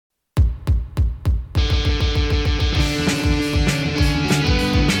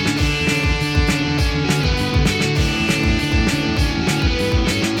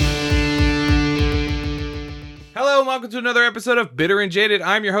to another episode of Bitter and Jaded.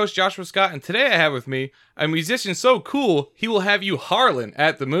 I'm your host, Joshua Scott, and today I have with me a musician so cool, he will have you Harlan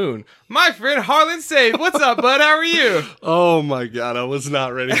at the moon. My friend Harlan Save. What's up, bud? How are you? Oh my God, I was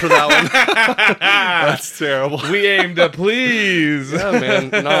not ready for that one. That's terrible. We aim to please. Yeah,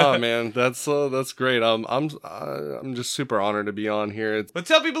 man. Nah, man. That's great. I'm just super honored to be on here. But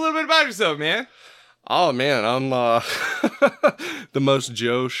tell people a little bit about yourself, man. Oh man, I'm the most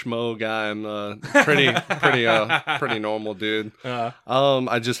Joe Schmo guy. I'm pretty normal dude.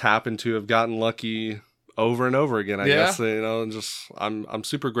 I just happen to have gotten lucky over and over again. I guess just I'm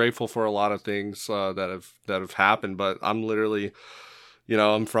super grateful for a lot of things that have happened. But I'm literally,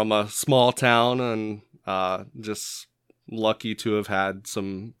 I'm from a small town and just lucky to have had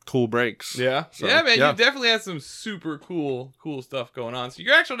some cool breaks. Yeah. So, yeah, man. You've definitely had some super cool stuff going on. So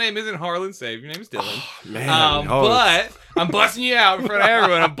your actual name isn't Harlan Save. Your name is Dylan. Oh, man. But I'm busting you out in front of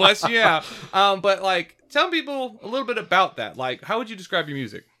everyone. I'm busting you out. But like, tell people a little bit about that. Like, how would you describe your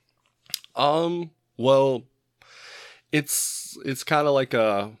music? Well, it's kind of like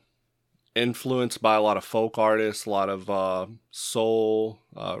influenced by a lot of folk artists, a lot of soul,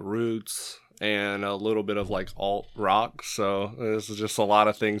 roots, and a little bit of like alt rock. So there's just a lot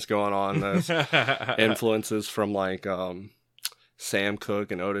of things going on. There's influences from like Sam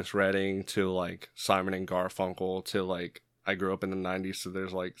Cooke and Otis Redding to like Simon and Garfunkel to like I grew up in the 90s, so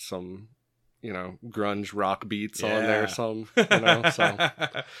there's like some grunge rock beats on there, some so.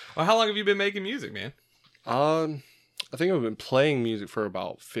 Well, how long have you been making music, man? I think I've been playing music for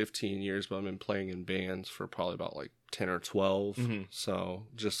about 15 years, but I've been playing in bands for probably about like 10 or 12. Mm-hmm. So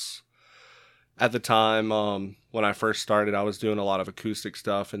just at the time, when I first started, I was doing a lot of acoustic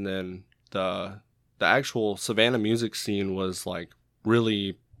stuff, and then the actual Savannah music scene was like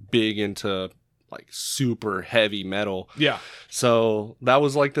really big into like super heavy metal. Yeah. So that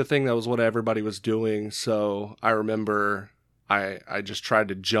was like the thing, that was what everybody was doing. So I remember I just tried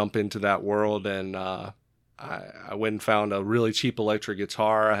to jump into that world, and I went and found a really cheap electric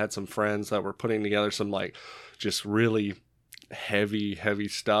guitar. I had some friends that were putting together some like just really heavy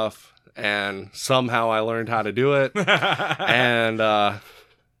stuff, and somehow I learned how to do it. And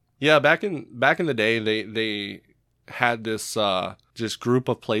back in the day, they had this just group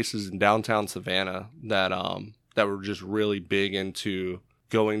of places in downtown Savannah that were just really big into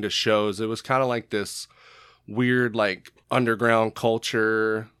going to shows. It was kind of like this weird like underground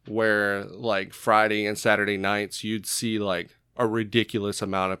culture where like Friday and Saturday nights you'd see like a ridiculous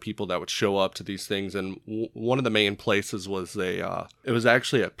amount of people that would show up to these things. And one of the main places was it was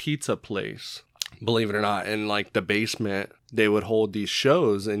actually a pizza place, believe it or not. In like the basement, they would hold these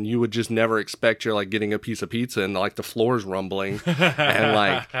shows, and you would just never expect you're like getting a piece of pizza and like the floor's rumbling. And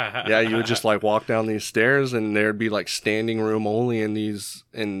like, you would just like walk down these stairs, and there'd be like standing room only in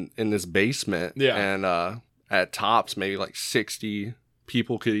this basement. Yeah. And at tops, maybe like 60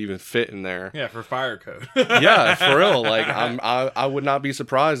 people could even fit in there. Yeah, for fire code. Yeah, for real. Like I would not be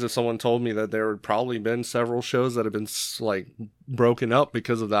surprised if someone told me that there would probably been several shows that have been like broken up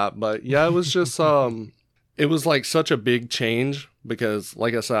because of that. But yeah, it was just it was like such a big change because,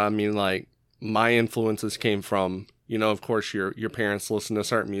 like I said, I mean, like my influences came from, of course your parents listen to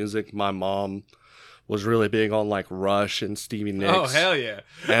certain music. My mom was really big on like Rush and Stevie Nicks. Oh, hell yeah.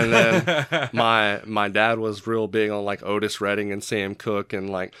 And then my dad was real big on like Otis Redding and Sam Cooke and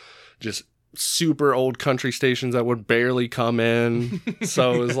like just super old country stations that would barely come in.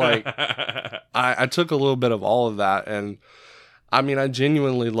 So it was like I took a little bit of all of that, and I mean I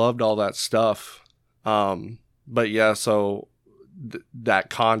genuinely loved all that stuff. But yeah, so that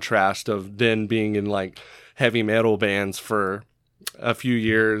contrast of then being in like heavy metal bands for a few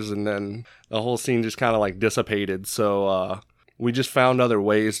years, and then the whole scene just kind of like dissipated. So we just found other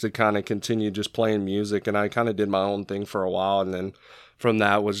ways to kind of continue just playing music, and I kind of did my own thing for a while, and then from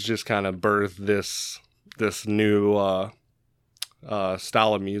that was just kind of birthed this new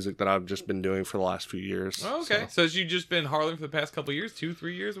style of music that I've just been doing for the last few years. Oh, okay. So has you just been Harlan for the past couple of years?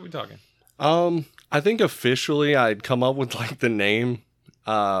 2-3 years? What are we talking? I think officially I'd come up with like the name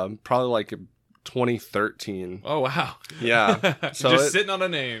probably like 2013. Oh, wow. Yeah. So just sitting on a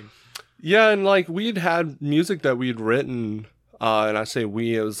name. Yeah, and like we'd had music that we'd written, and I say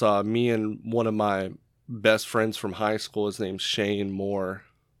we, it was me and one of my best friends from high school. His name's Shane Moore.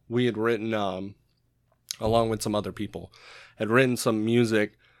 We had written, along with some other people, had written some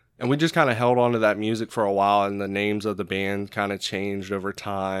music, and we just kind of held on to that music for a while, and the names of the band kind of changed over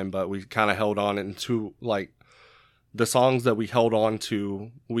time, but we kind of held on into like the songs that we held on to,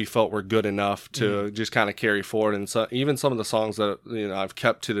 we felt were good enough to just kind of carry forward. And so even some of the songs that, I've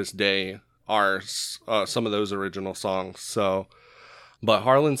kept to this day are some of those original songs. So, but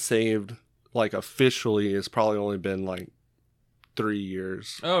Harlan Saved like officially it's probably only been like 3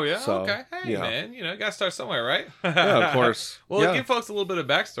 years. Oh yeah, So, okay. Hey yeah. man, you gotta start somewhere, right? Yeah, of course. Well, Yeah. give folks a little bit of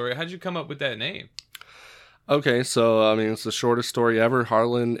backstory. How'd you come up with that name? Okay, so I mean, it's the shortest story ever.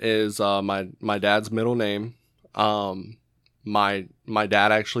 Harlan is my dad's middle name. My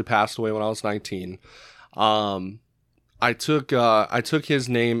dad actually passed away when I was 19. I took his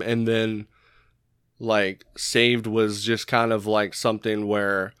name, and then like Saved was just kind of like something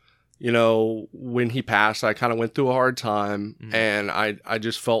where, when he passed, I kind of went through a hard time, and I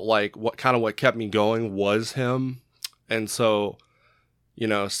just felt like what kept me going was him, and so,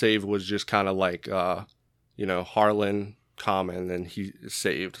 Saved was just kind of like Harlan Common, and he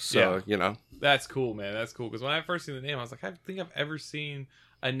Saved. So, That's cool, man. That's cool. Because when I first seen the name, I was like, I think I've ever seen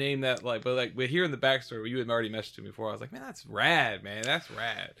a name that but hearing the backstory, you had already messaged me before. I was like, man, that's rad, man. That's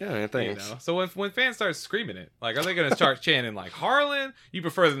rad. Yeah, man, thanks. So when fans start screaming it, like, are they gonna start chanting like Harlan? You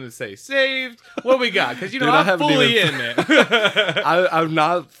prefer them to say Saved? What we got? Because Dude, I'm fully in, man. I've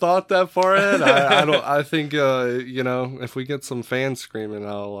not thought that far ahead. I don't. I think if we get some fans screaming,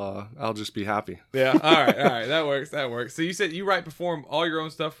 I'll just be happy. Yeah. All right. That works. So you said you perform all your own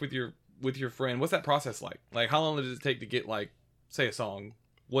stuff with your friend. What's that process like? Like, how long does it take to get like, say,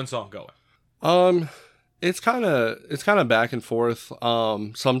 one song going? It's kind of back and forth.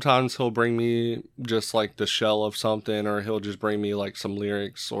 Sometimes he'll bring me just like the shell of something, or he'll just bring me like some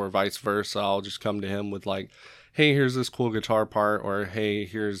lyrics, or vice versa. I'll just come to him with like, hey, here's this cool guitar part, or hey,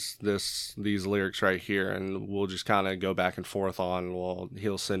 here's these lyrics right here, and we'll just kind of go back and forth on. Well,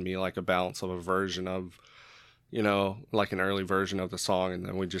 he'll send me like a balance of a version of, like an early version of the song, and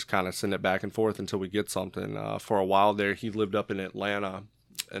then we just kind of send it back and forth until we get something. For a while there, he lived up in Atlanta,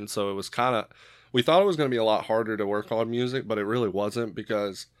 and so it was we thought it was going to be a lot harder to work on music, but it really wasn't,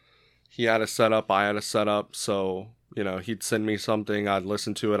 because he had a setup, I had a setup, so, he'd send me something, I'd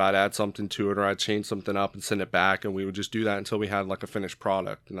listen to it, I'd add something to it, or I'd change something up and send it back, and we would just do that until we had like a finished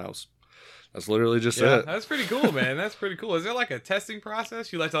product, and that's literally just it. That's pretty cool, man. That's pretty cool. Is there like a testing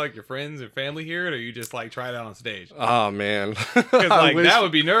process? You like to like your friends and family hear it, or you just like try it out on stage? Oh man, because like that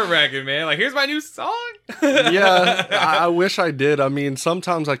would be nerve wracking, man. Like, here's my new song. Yeah, I wish I did. I mean,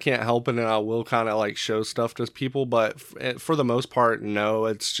 sometimes I can't help it, and I will kind of like show stuff to people, but for the most part, no.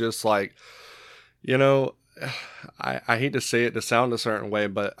 It's just like, I hate to say it to sound a certain way,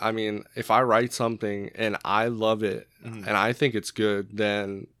 but I mean, if I write something and I love it and I think it's good,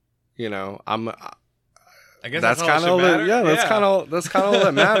 then I guess that's kind of all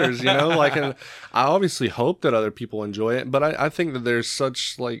that matters, like, and I obviously hope that other people enjoy it, but I think that there's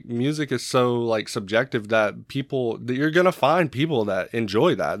such like, music is so like subjective that you're gonna find people that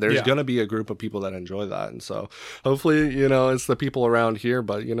enjoy that. There's gonna be a group of people that enjoy that, and so hopefully it's the people around here,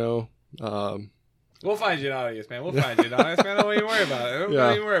 but we'll find you an audience, man. We'll find you an audience, man. Don't even worry about it.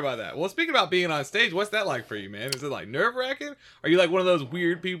 Don't even worry about that. Well, speaking about being on stage, what's that like for you, man? Is it like nerve-wracking? Are you like one of those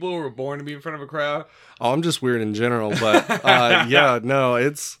weird people who were born to be in front of a crowd? Oh, I'm just weird in general, but no,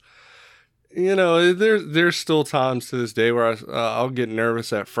 it's there's still times to this day where I'll get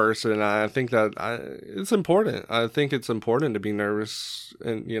nervous at first, and I think that it's important. I think it's important to be nervous,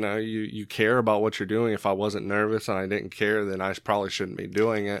 and you care about what you're doing. If I wasn't nervous and I didn't care, then I probably shouldn't be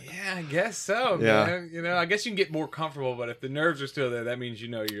doing it. Yeah, I guess so, man. I guess you can get more comfortable, but if the nerves are still there, that means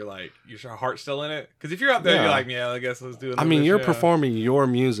you're like your heart's still in it. Because if you're up there, you're like, I guess let's do it. I mean, you're performing your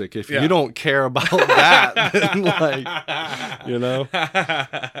music. If you don't care about that, then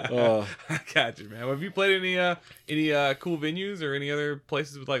Got you, man. Well, have you played any cool venues or any other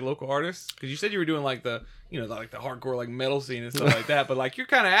places with like local artists? Because you said you were doing like the like the hardcore like metal scene and stuff like that, but like you're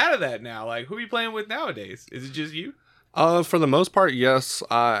kind of out of that now. Like, who are you playing with nowadays? Is it just you? For the most part, yes.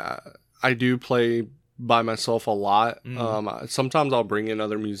 I do play by myself a lot. Sometimes I'll bring in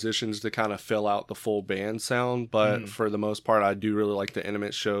other musicians to kind of fill out the full band sound, but for the most part, I do really like the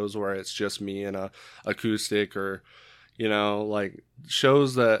intimate shows where it's just me and a acoustic, or like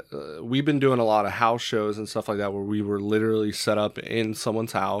shows that we've been doing a lot of house shows and stuff like that, where we were literally set up in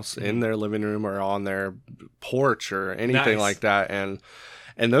someone's house, in their living room or on their porch or anything like that.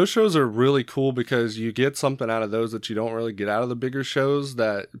 And those shows are really cool because you get something out of those that you don't really get out of the bigger shows,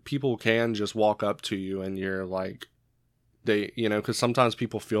 that people can just walk up to you and you're like, because sometimes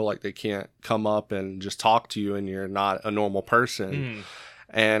people feel like they can't come up and just talk to you and you're not a normal person.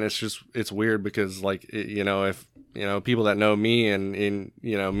 And it's weird because like, if, people that know me and me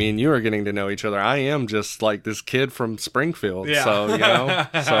and you are getting to know each other, I am just like this kid from Springfield. Yeah.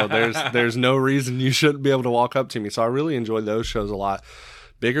 So, so there's no reason you shouldn't be able to walk up to me. So I really enjoy those shows a lot.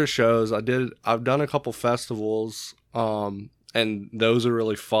 Bigger shows. I've done a couple festivals, and those are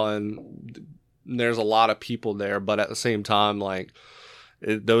really fun. There's a lot of people there, but at the same time, like,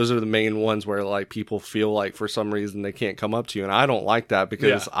 those are the main ones where like people feel like for some reason they can't come up to you, and I don't like that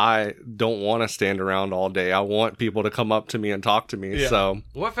because I don't want to stand around all day. I want people to come up to me and talk to me. So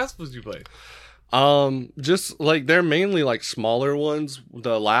what festivals do you play? Just like they're mainly like smaller ones.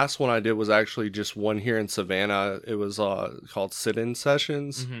 The last one I did was actually just one here in Savannah. It was called Sit-In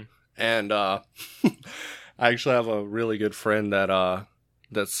Sessions. And I actually have a really good friend that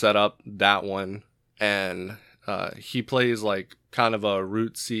set up that one, and he plays like kind of a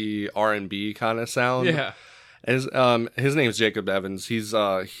rootsy R&B kind of sound. Yeah. His name's Jacob Evans. He's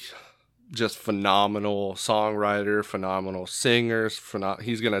just phenomenal songwriter, phenomenal singer.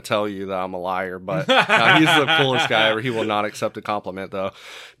 He's gonna tell you that I'm a liar, but no, he's the coolest guy ever. He will not accept a compliment though.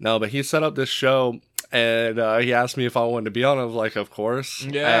 No, but he set up this show, and he asked me if I wanted to be on it. I was like, of course.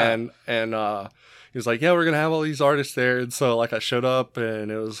 Yeah. And he was like, yeah, we're gonna have all these artists there. And so like I showed up, and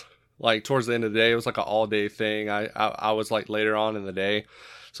it was like towards the end of the day, it was like an all day thing. I was like later on in the day,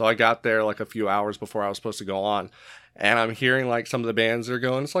 so I got there like a few hours before I was supposed to go on. And I'm hearing like some of the bands that are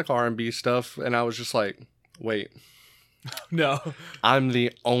going, it's like R&B stuff. And I was just like, wait, no, I'm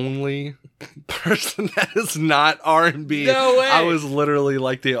the only person that is not R&B. No way. I was literally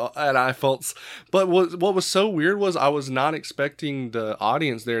like and I felt, but what was so weird was I was not expecting the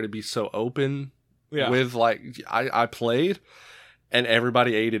audience there to be so open with like, I played. And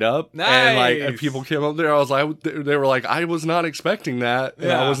everybody ate it up. Nice. And like and people came up there. I was like, they were like, I was not expecting that.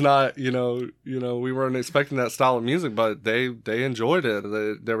 And I was not, we weren't expecting that style of music, but they enjoyed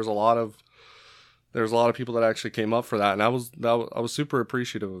it. There was a lot of people that actually came up for that, and I was super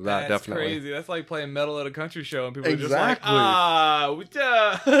appreciative of that. That's definitely crazy. That's like playing metal at a country show, and people are exactly.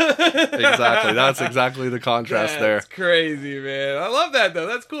 just like, exactly. That's exactly the contrast there. That's crazy, man. I love that though.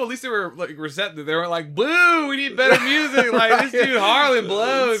 That's cool. At least they were like receptive. They weren't like, "Boo, we need better music." Like this dude Harlan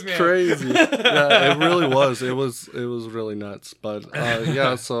blows, man. Crazy. Yeah, it really was. It was really nuts. But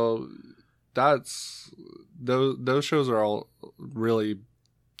yeah, so that's those shows are all really.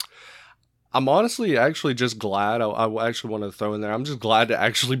 I'm honestly actually just glad. I actually want to throw in there. I'm just glad to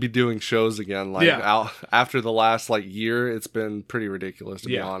actually be doing shows again. Like after the last like year, it's been pretty ridiculous to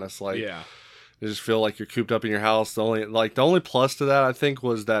be honest. Like you just feel like you're cooped up in your house. The only plus to that I think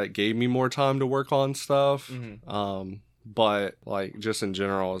was that it gave me more time to work on stuff. But like just in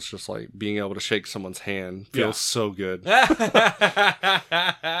general, it's just like being able to shake someone's hand feels so good.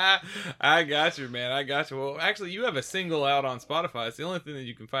 I got you, man. I got you. Well, actually, you have a single out on Spotify. It's the only thing that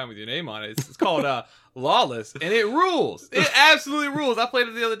you can find with your name on it. It's called Lawless, and it rules. It absolutely rules. I played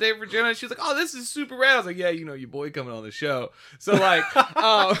it the other day for Jenna, and she was like, "Oh, this is super rad." I was like, "Yeah, your boy coming on the show." So like, so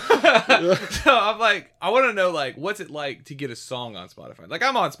I'm like, I want to know like, what's it like to get a song on Spotify? Like,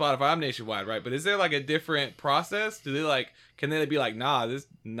 I'm on Spotify. I'm nationwide, right? But is there like a different process? Do they like? Can they be like, nah?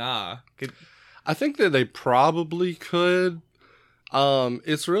 I think that they probably could.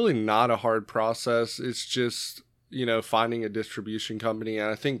 It's really not a hard process. It's just finding a distribution company,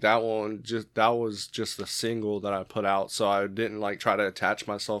 and I think that was just the single that I put out, so I didn't like try to attach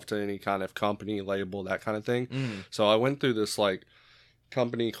myself to any kind of company label, that kind of thing. So I went through this like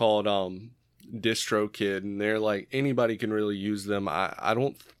company called DistroKid, and they're like anybody can really use them.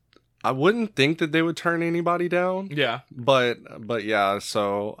 I wouldn't think that they would turn anybody down. Yeah, but yeah.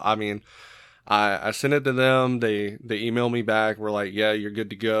 So I mean, I sent it to them. They email me back. We're like, yeah, you're good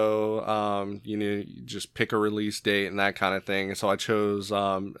to go. You just pick a release date and that kind of thing. So I chose.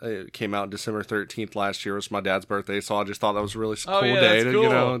 It came out December 13th last year. It was my dad's birthday, so I just thought that was a really cool day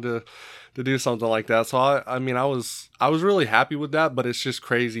to do something like that. So I mean, I was really happy with that. But it's just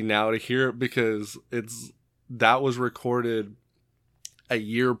crazy now to hear it because that was recorded a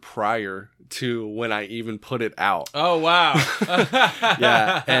year prior to when I even put it out. Oh, wow.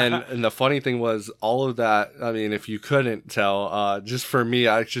 Yeah. And the funny thing was all of that. I mean, if you couldn't tell, just for me,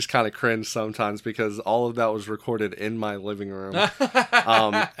 I just kind of cringe sometimes because all of that was recorded in my living room.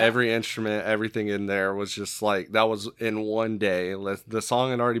 Every instrument, everything in there was just like, that was in one day. The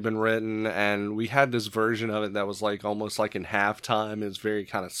song had already been written, and we had this version of it that was like almost like in halftime. It was very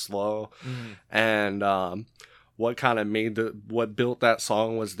kind of slow. And, what kind of what built that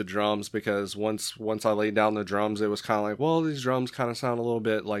song was the drums, because once I laid down the drums, it was kind of like, well, these drums kind of sound a little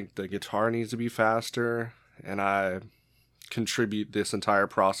bit like the guitar needs to be faster, and I contribute this entire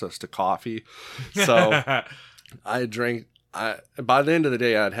process to coffee. So by the end of the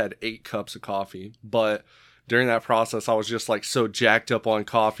day, I'd had 8 cups of coffee, but during that process, I was just like so jacked up on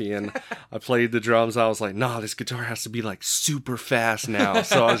coffee, and I played the drums. I was like, nah, this guitar has to be like super fast now.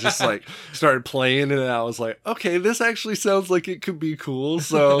 So I was just like, started playing, and I was like, okay, this actually sounds like it could be cool.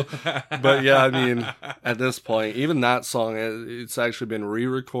 So, but yeah, I mean, at this point, even that song, it's actually been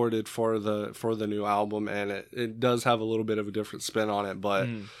re-recorded for the new album, and it does have a little bit of a different spin on it, but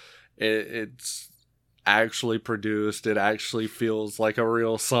it's actually produced. It actually feels like a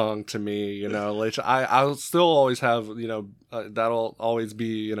real song to me, you know. Like I'll still always have, you know, that'll always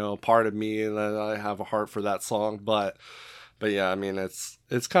be, you know, a part of me, and I have a heart for that song. But yeah, I mean,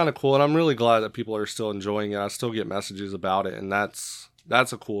 it's kind of cool, and I'm really glad that people are still enjoying it. I still get messages about it, and that's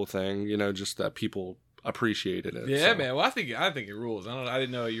a cool thing, you know, just that people appreciated it. Yeah, so. man. Well, I think it rules. I didn't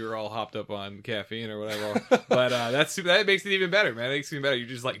know you were all hopped up on caffeine or whatever, but that makes it even better, man. It makes it even better. You're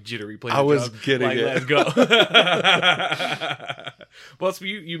just like jittery playing. I was getting like, it. Let's go. Well, so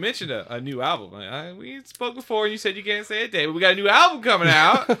you mentioned a new album. We spoke before, and you said you can't say a date, but we got a new album coming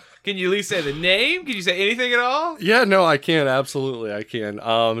out. Can you at least say the name? Can you say anything at all? Yeah, no, I can. Absolutely, I can.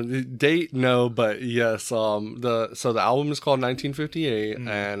 Date, no, but yes. The album is called 1958,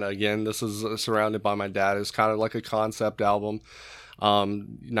 and again, this is surrounded by my dad. It's kind of like a concept album.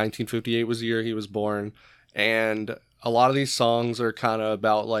 1958 was the year he was born, and a lot of these songs are kind of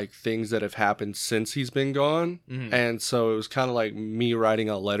about like things that have happened since he's been gone. And so it was kind of like me writing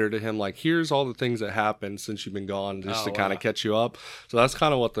a letter to him, like, here's all the things that happened since you've been gone, just to kind of catch you up. So that's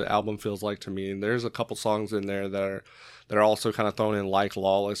kind of what the album feels like to me. And there's a couple songs in there that are also kind of thrown in, like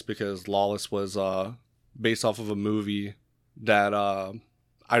Lawless, because Lawless was based off of a movie that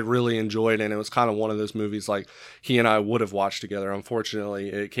I really enjoyed, and it was kind of one of those movies like he and I would have watched together. Unfortunately,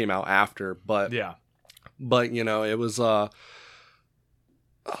 it came out after, but yeah. But, you know, it was,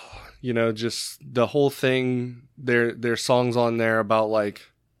 you know, just the whole thing. There's songs on there about, like,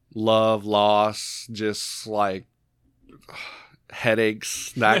 love, loss, just, like,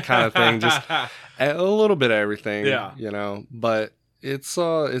 headaches, that kind of thing. Just a little bit of everything, yeah. You know. But it's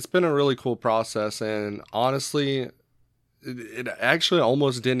been a really cool process, and honestly, it actually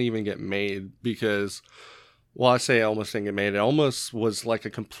almost didn't even get made because... Well, I say I almost didn't get made. It almost was like a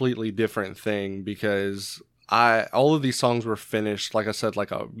completely different thing because all of these songs were finished, like I said,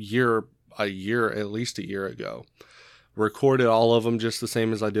 like at least a year ago. Recorded all of them just the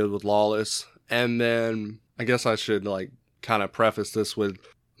same as I did with Lawless. And then I guess I should like kind of preface this with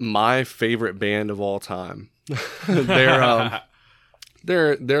my favorite band of all time. They're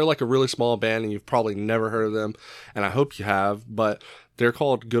like a really small band, and you've probably never heard of them, and I hope you have, but they're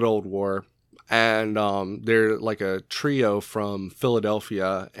called Good Old War. And they're like a trio from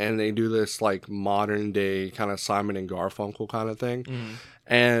Philadelphia, and they do this like modern day kind of Simon and Garfunkel kind of thing.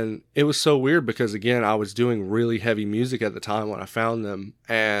 And it was so weird because, again, I was doing really heavy music at the time when I found them.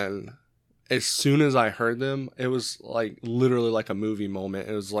 And as soon as I heard them, it was like literally like a movie moment.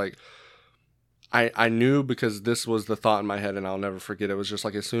 It was like, I knew, because this was the thought in my head, and I'll never forget. It was just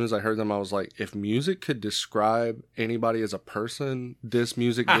like, as soon as I heard them, I was like, if music could describe anybody as a person, this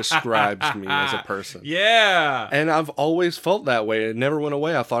music describes me as a person. Yeah. And I've always felt that way. It never went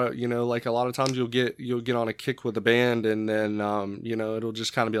away. I thought, you know, like a lot of times you'll get on a kick with a band, and then, you know, it'll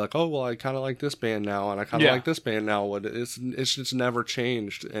just kind of be like, oh, well, I kind of like this band now, and I kind of like this band now. It's just never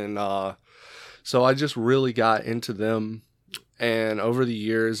changed. And so I just really got into them. And over the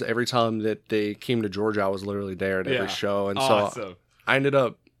years, every time that they came to Georgia, I was literally there at every show. And so I ended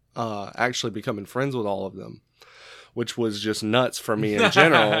up actually becoming friends with all of them, which was just nuts for me in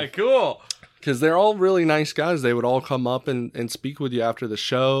general. Cool. Because they're all really nice guys. They would all come up and speak with you after the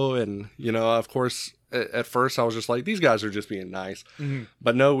show. And, you know, of course, at first I was just like, these guys are just being nice.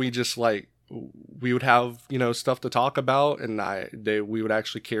 But no, we just like, we would have, you know, stuff to talk about. And we would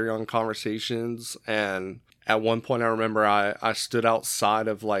actually carry on conversations. And at one point, I remember I stood outside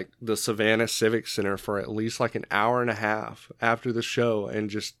of like the Savannah Civic Center for at least like an hour and a half after the show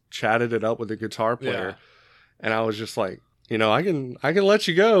and just chatted it up with the guitar player. And I was just like, you know, I can let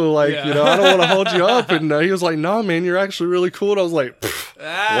you go. Like, you know, I don't want to hold you up. And he was like, no, man, you're actually really cool. And I was like,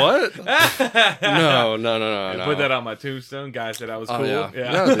 what? No. Put that on my tombstone. Guy said I was cool. Yeah,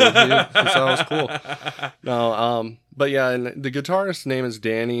 dude, he said I was cool. No, but yeah, and the guitarist's name is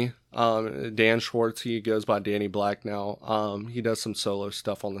Danny. Dan Schwartz. He goes by Danny Black now. He does some solo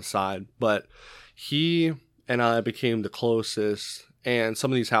stuff on the side, but he and I became the closest. And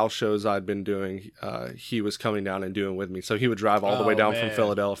some of these house shows I'd been doing, he was coming down and doing with me. So he would drive all the way down from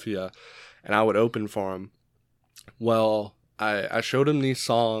Philadelphia, and I would open for him. Well, I showed him these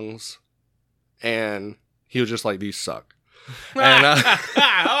songs, and he was just like, "These suck." And,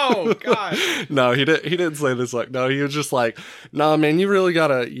 oh God! No, he didn't say this. Like, no, he was just like, "Nah, man, you really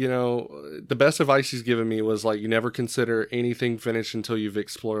gotta, you know, the best advice he's given me was like, you never consider anything finished until you've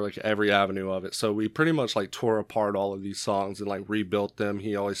explored like every avenue of it. So we pretty much like tore apart all of these songs and like rebuilt them.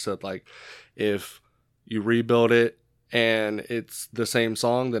 He always said like, if you rebuild it and it's the same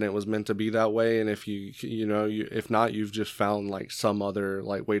song, then it was meant to be that way. And if if not, you've just found like some other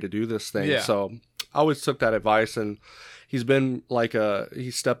like way to do this thing. Yeah. So I always took that advice, and he's been like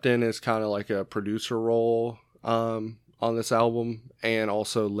he stepped in as kind of like a producer role on this album, and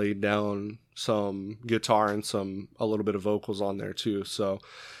also laid down some guitar and a little bit of vocals on there too. So,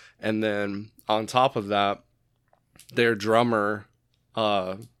 and then on top of that, their drummer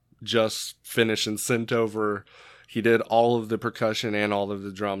just finished and sent over. He did all of the percussion and all of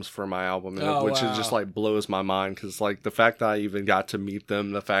the drums for my album, which is just like blows my mind, because like the fact that I even got to meet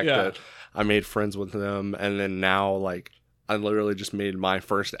them, the fact that I made friends with them, and then now like I literally just made my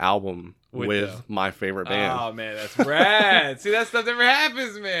first album with my favorite band. Oh man, that's rad. See, that stuff never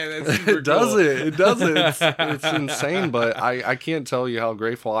happens, man. That's super It does cool. it doesn't. It's insane, but I can't tell you how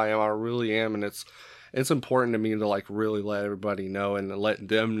grateful I am. I really am, and it's important to me to like really let everybody know and let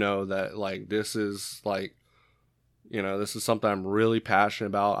them know that like this is like, this is something I'm really passionate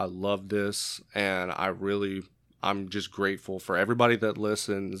about. I love this, and I'm just grateful for everybody that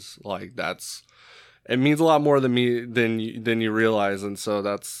listens. Like it means a lot more than me than you realize, and so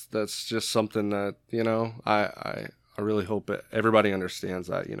that's just something that I really hope everybody understands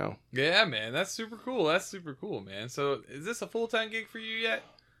that. Yeah, man, that's super cool. That's super cool, man. So, is this a full-time gig for you yet?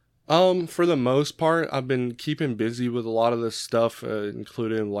 For the most part, I've been keeping busy with a lot of this stuff,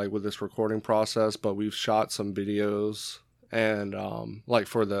 including like with this recording process. But we've shot some videos, and like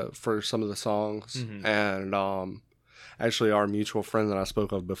for some of the songs, Mm-hmm. and actually our mutual friend that I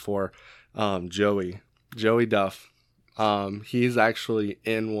spoke of before, Joey Duff. He's actually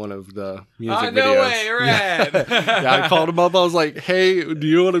in one of the music videos. No way, rad. Yeah, I called him up. I was like, "Hey, do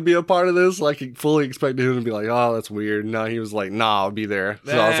you want to be a part of this?" Like, he fully expected him to be like, "Oh, that's weird." No, he was like, "Nah, I'll be there."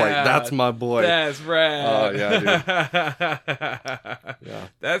 So I was like, "That's my boy." That's rad. Oh yeah, dude. Yeah.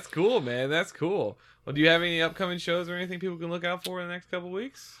 That's cool, man. That's cool. Well, do you have any upcoming shows or anything people can look out for in the next couple of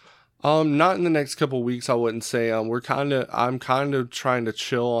weeks? Not in the next couple of weeks, I wouldn't say. I'm kind of trying to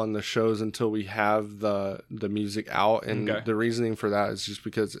chill on the shows until we have the music out, and the reasoning for that is just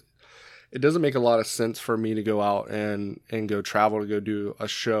because it doesn't make a lot of sense for me to go out and go travel to go do a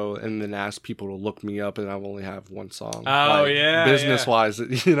show and then ask people to look me up and I only have one song. Oh, like, yeah. Business wise,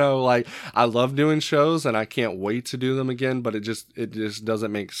 like I love doing shows and I can't wait to do them again, but it just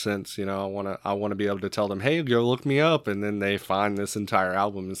doesn't make sense. I want to be able to tell them, "Hey, go look me up." And then they find this entire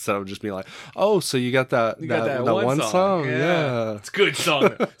album instead of just being like, "Oh, so you got that one song. Yeah. It's a good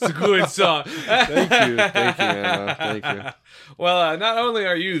song. It's a good song. Thank you, man. Thank you. Well, not only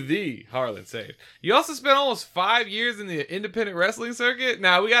are you the Harlan Sage, you also spent almost 5 years in the independent wrestling circuit.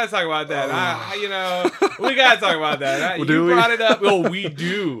 Now, we got to talk about that. We got to talk about that. You brought it up. Oh, we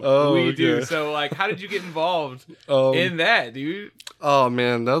do. We do. So, like, how did you get involved in that, dude? Oh,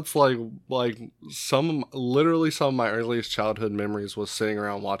 man, that's like some of my earliest childhood memories was sitting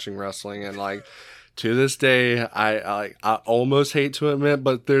around watching wrestling, and like, to this day, I almost hate to admit,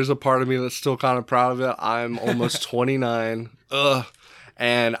 but there's a part of me that's still kind of proud of it. I'm almost 29.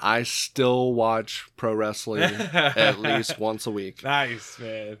 And I still watch pro wrestling at least once a week. Nice,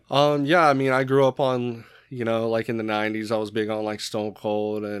 man. Yeah, I mean, I grew up on, like in the 90s, I was big on like Stone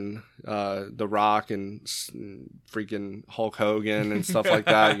Cold and The Rock and freaking Hulk Hogan and stuff like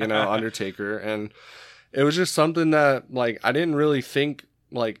that, Undertaker. And it was just something that, like, I didn't really think,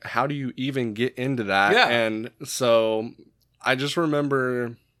 like, how do you even get into that? Yeah. And so I just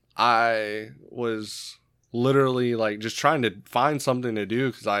remember I was literally like just trying to find something to do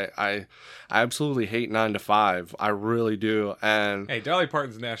because I absolutely hate 9 to 5. I really do. And hey, Dolly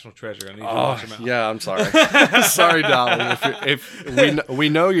Parton's a national treasure. I need you to watch him out. Yeah, I'm sorry. Sorry, Dolly. If we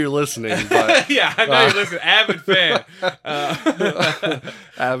know you're listening, but yeah, I know you're listening. Avid fan.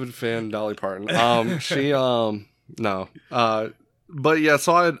 Avid fan, Dolly Parton. She no. But yeah,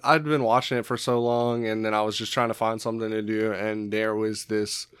 so I'd been watching it for so long, and then I was just trying to find something to do, and there was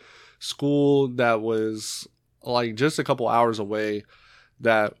this school that was like just a couple hours away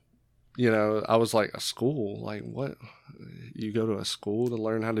that, I was like, a school? Like, what? You go to a school to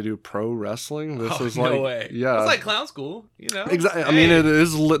learn how to do pro wrestling? This is like, no way. Yeah. It's like clown school, Exactly. Hey. I mean, it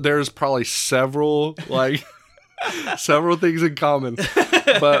is, there's probably several, like, several things in common.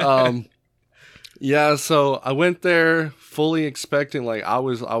 But, yeah, so I went there fully expecting, like, I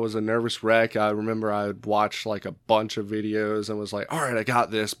was a nervous wreck. I remember I had watched like a bunch of videos and was like, all right, I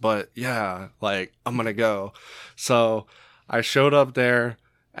got this, but yeah, like, I'm gonna go. So I showed up there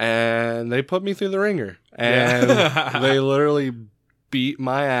and they put me through the ringer, and they literally beat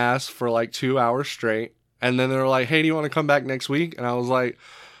my ass for like 2 hours straight. And then they were like, "Hey, do you want to come back next week?" And I was like,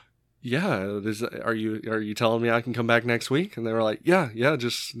 "Yeah, are you telling me I can come back next week?" And they were like, yeah,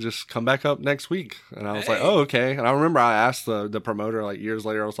 just come back up next week. And I was like, "Oh, okay." And I remember I asked the promoter like years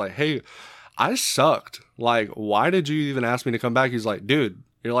later, I was like, "Hey, I sucked. Like, why did you even ask me to come back?" He's like, "Dude,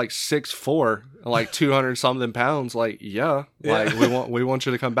 you're like 6'4", like 200 something pounds. Like, yeah, like we want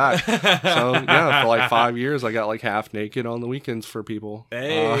you to come back." So yeah, for like 5 years, I got like half naked on the weekends for people.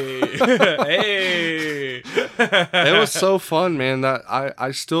 Hey, hey. It was so fun, man. That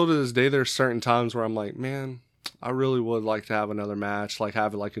I still to this day, there's certain times where I'm like, man, I really would like to have another match, like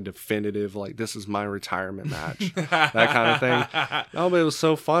have like a definitive, like this is my retirement match, that kind of thing. No, but it was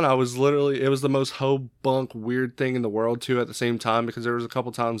so fun. It was the most ho-bunk weird thing in the world too at the same time, because there was a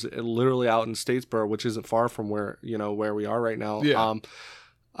couple times literally out in Statesboro, which isn't far from where we are right now. Yeah.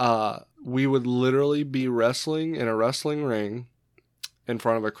 We would literally be wrestling in a wrestling ring in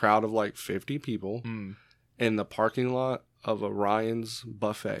front of a crowd of like 50 people in the parking lot of a Ryan's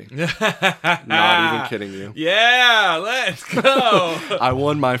buffet. Not even kidding you. Yeah, let's go. I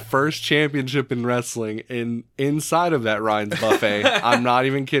won my first championship in wrestling inside of that Ryan's buffet. I'm not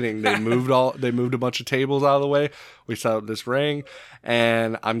even kidding. They moved a bunch of tables out of the way. We set up this ring,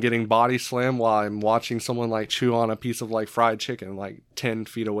 and I'm getting body slammed while I'm watching someone like chew on a piece of like fried chicken like 10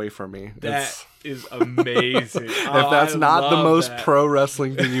 feet away from me. That is amazing. If that's not the most pro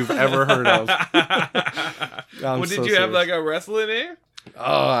wrestling thing you've ever heard of. Well, did you have like a wrestling name?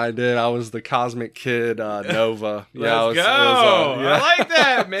 Oh, I did. I was the Cosmic Kid Nova. Let's go. I like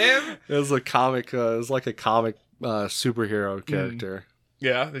that, man. It was a comic. It was like a comic superhero character.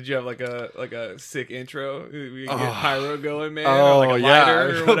 Yeah. Did you have like a sick intro? We get pyro going, man. Oh, or like a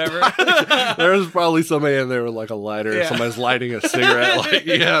lighter or whatever. There was probably somebody in there with like a lighter. Yeah. Somebody's lighting a cigarette. Like,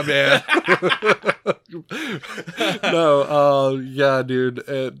 yeah, man. No, yeah,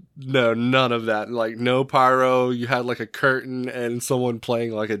 dude. No, none of that. Like, no pyro. You had like a curtain and someone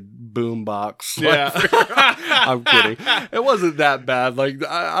playing like a boom box. Yeah. I'm kidding. It wasn't that bad. Like,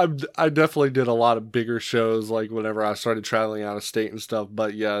 I definitely did a lot of bigger shows, like whenever I started traveling out of state and stuff.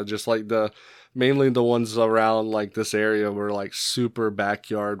 But yeah, just like mainly the ones around like this area were like super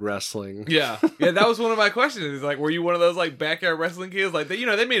backyard wrestling. Yeah, that was one of my questions. Is like, were you one of those like backyard wrestling kids? Like, they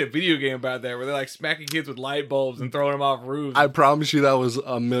made a video game about that where they're like smacking kids with light bulbs and throwing them off roofs. I promise you that was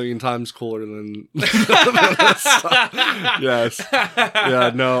a million times cooler than. Yes.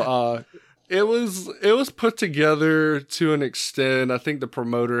 Yeah. No. It was put together to an extent. I think the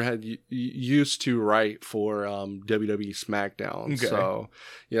promoter had used to write for WWE SmackDown. Okay. So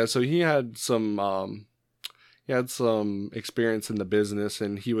yeah, so he had some experience in the business,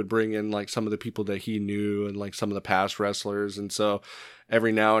 and he would bring in like some of the people that he knew and like some of the past wrestlers. And so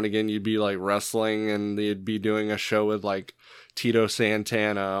every now and again you'd be like wrestling and they'd be doing a show with like Tito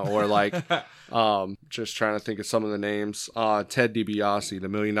Santana or like just trying to think of some of the names. Ted DiBiase, the $1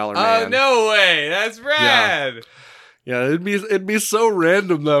 Million Man. Oh, no way. That's rad. Yeah, it'd be so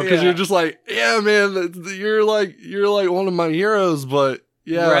random though, because you're just like, yeah, man, you're like one of my heroes, but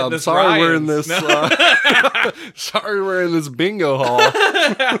yeah, I'm sorry we're in this. No. Sorry, we're in this bingo hall.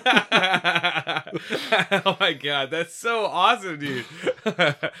 Oh my god, that's so awesome, dude.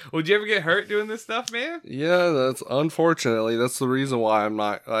 Would you ever get hurt doing this stuff, man? Yeah, that's the reason why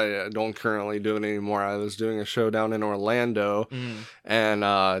I don't currently do it anymore. I was doing a show down in Orlando, and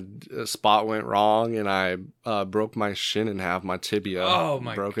a spot went wrong, and I broke my shin in half, my tibia. Oh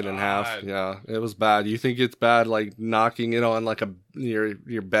my broke god. it in half. Yeah, it was bad. You think it's bad, like knocking it on like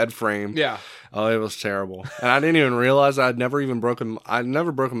your bed frame? Yeah. Oh, it was terrible. And I didn't even realize I'd never broken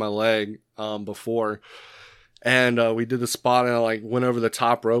my leg before. And we did the spot, and I like went over the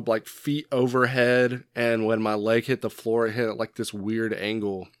top rope, like feet overhead. And when my leg hit the floor, it hit at like this weird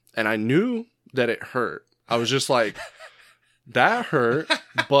angle. And I knew that it hurt. I was just like, that hurt,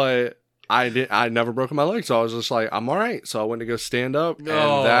 but I never broken my leg, so I was just like, I'm all right. So I went to go stand up, and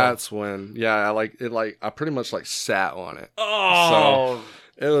that's when, I pretty much like sat on it. Oh.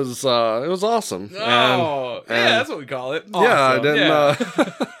 So it was awesome. Oh, yeah, that's what we call it. Awesome. Yeah, I didn't.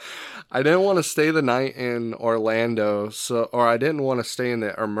 I didn't want to stay the night in Orlando, or I didn't want to stay in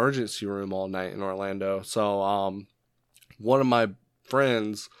the emergency room all night in Orlando. So, one of my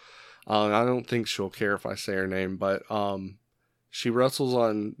friends, I don't think she'll care if I say her name, but she wrestles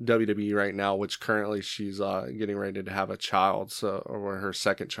on WWE right now, which currently she's getting ready to have a child, or her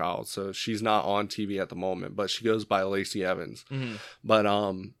second child. So she's not on TV at the moment, but she goes by Lacey Evans. Mm-hmm. But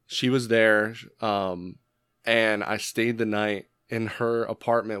she was there, and I stayed the night in her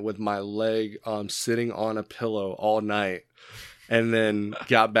apartment with my leg sitting on a pillow all night. And then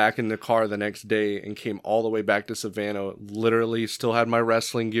got back in the car the next day and came all the way back to Savannah. Literally still had my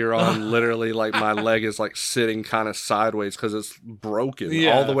wrestling gear on. Literally, like, my leg is, like, sitting kind of sideways because it's broken.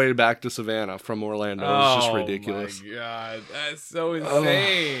 Yeah. All the way back to Savannah from Orlando. It was just ridiculous. Oh, my God. That's so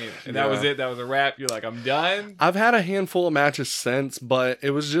insane. And that was it? That was a wrap? You're like, I'm done? I've had a handful of matches since, but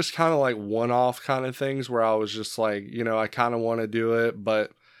it was just kind of like one-off kind of things where I was just like, you know, I kind of want to do it.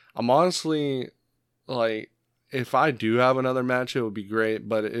 But I'm honestly, like... If I do have another match, it would be great.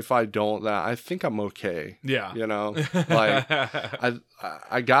 But if I don't, then I think I'm okay. Yeah. You know, like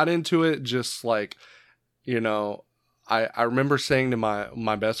I got into it just like, you know, I remember saying to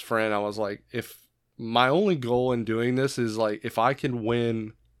my best friend, I was like, if my only goal in doing this is like, if I can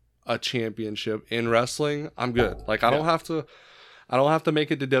win a championship in wrestling, I'm good. Like, I don't have to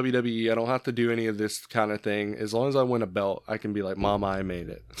make it to WWE. I don't have to do any of this kind of thing. As long as I win a belt, I can be like, Mama, I made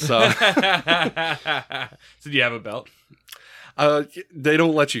it. So, so do you have a belt? They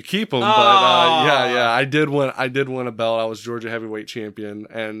don't let you keep them, but yeah, I did win a belt. I was Georgia heavyweight champion,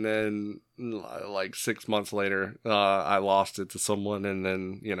 and then like 6 months later, I lost it to someone, and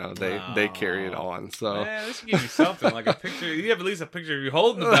then you know they carry it on. So man, this should give you something like a picture. You have at least a picture of you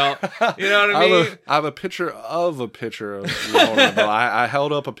holding the belt. You know what I mean? I have a picture of me holding the belt. I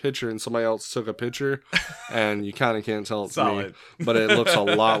held up a picture, and somebody else took a picture, and you kind of can't tell it's Solid. me, but it looks a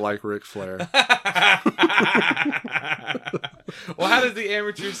lot like Ric Flair. Well, how does the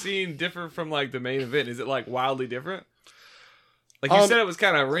amateur scene differ from like the main event? Is it like wildly different? Like you said, it was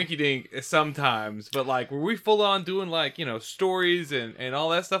kind of rinky-dink sometimes, but like, were we full on doing like, you know, stories and all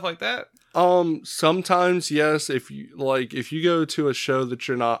that stuff like that? Sometimes yes. If you go to a show that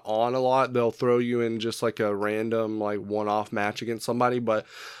you're not on a lot, they'll throw you in just like a random like one-off match against somebody. But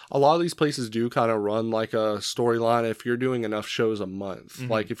a lot of these places do kind of run like a storyline. If you're doing enough shows a month,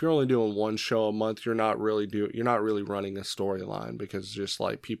 like if you're only doing one show a month, you're not really running a storyline, because just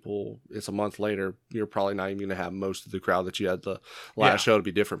like people, it's a month later, you're probably not even going to have most of the crowd that you had the last show to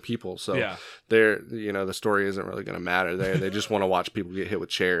be different people. So they're, you know, the story isn't really going to matter there. They just want to watch people get hit with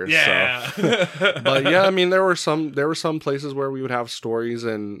chairs. Yeah. So. But yeah, I mean, there were some places where we would have stories,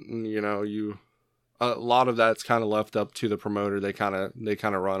 and you know, a lot of that's kind of left up to the promoter. They kind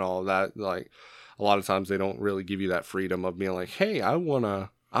of run all of that. Like a lot of times they don't really give you that freedom of being like, hey, I wanna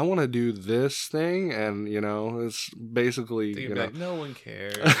do this thing, and you know, it's basically, you know, like, no one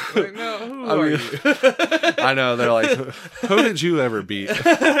cares. Like, no, who are you? I know, they're like, who did you ever beat?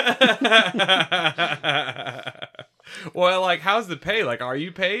 Well, like, how's the pay? Like, are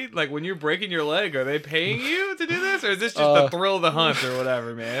you paid? Like, when you're breaking your leg, are they paying you to do this, or is this just the thrill of the hunt or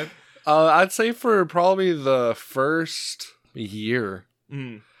whatever, man? I'd say for probably the first year,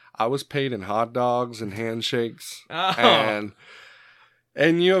 I was paid in hot dogs and handshakes, and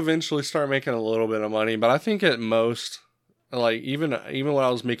you eventually start making a little bit of money. But I think at most, like even when I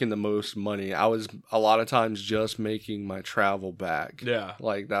was making the most money, I was a lot of times just making my travel back. Yeah,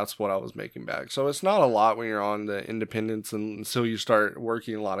 like that's what I was making back. So it's not a lot when you're on the independents, and until you start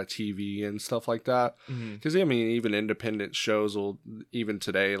working a lot of TV and stuff like that. Because I mean, even independent shows will, even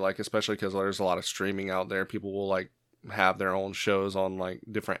today, like especially because there's a lot of streaming out there, people will like have their own shows on like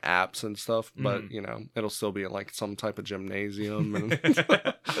different apps and stuff, but you know, it'll still be in like some type of gymnasium. And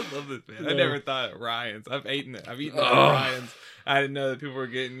I love this, man. I never thought at Ryan's. I've eaten at Ryan's. I didn't know that people were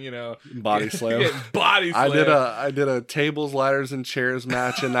getting, you know, body slam. Body slam. I did a tables, ladders, and chairs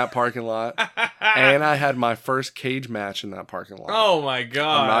match in that parking lot, and I had my first cage match in that parking lot. Oh my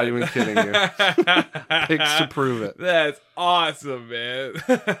god! I'm not even kidding you. Pics to prove it. That's awesome, man.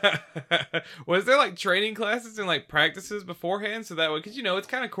 Was there like training classes and like practices beforehand, so that way, because you know it's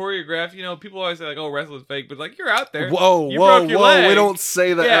kind of choreographed. You know, people always say like, "Oh, wrestling's fake," but like you're out there. Whoa! Leg. We don't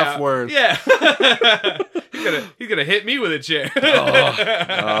say the F word. Yeah. He's gonna hit me with a chair.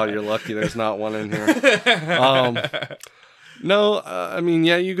 Oh, you're lucky there's not one in here. No, I mean,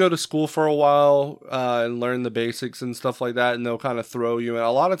 yeah, you go to school for a while and learn the basics and stuff like that, and they'll kind of throw you in.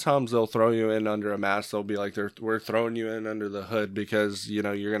 A lot of times they'll throw you in under a mask. They'll be like, we're throwing you in under the hood because, you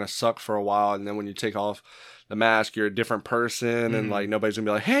know, you're going to suck for a while, and then when you take off the mask, you're a different person, and like nobody's gonna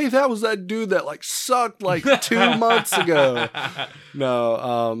be like, hey, that was that dude that like sucked like 2 months ago.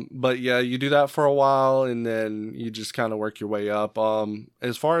 No, but yeah, you do that for a while, and then you just kind of work your way up.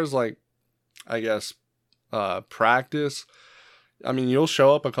 As far as like, I guess, practice, I mean, you'll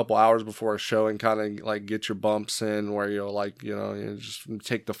show up a couple hours before a show and kind of like get your bumps in, where you'll like, you know, you just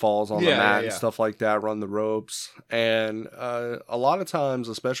take the falls on the mat and stuff like that, run the ropes. And a lot of times,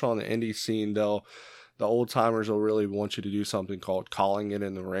 especially on the indie scene, the old timers will really want you to do something called calling it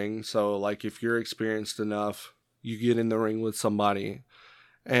in the ring. So like if you're experienced enough, you get in the ring with somebody,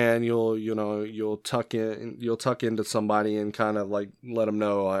 and you'll tuck into somebody and kind of like let them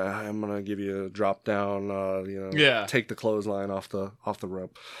know I'm gonna give you a drop down, take the clothesline off the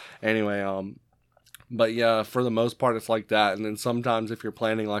rope. Anyway, but yeah, for the most part it's like that. And then sometimes if you're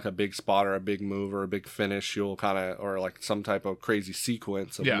planning like a big spot or a big move or a big finish, you'll kind of, or like some type of crazy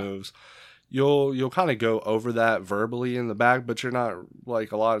sequence of moves, you'll kind of go over that verbally in the back, but you're not,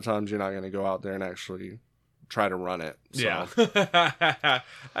 like, a lot of times you're not going to go out there and actually try to run it. So. Yeah.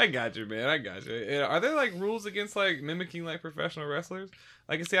 I got you, man. I got you. Are there like rules against like mimicking like professional wrestlers?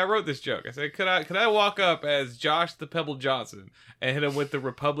 Like, see, I wrote this joke. I said, could I walk up as Josh the Pebble Johnson and hit him with the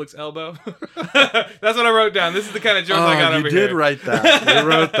Republic's elbow? That's what I wrote down. This is the kind of joke I got over here. You did write that. You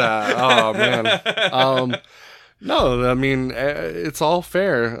wrote that. Oh man. No, I mean, it's all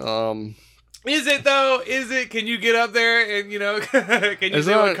fair. Is it though? Is it? Can you get up there and can you see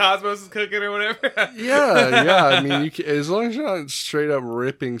what Cosmos is cooking or whatever? yeah. I mean, as long as you're not straight up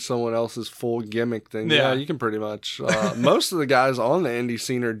ripping someone else's full gimmick thing, yeah you can pretty much. Most of the guys on the indie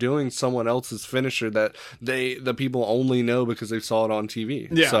scene are doing someone else's finisher that the people only know because they saw it on TV.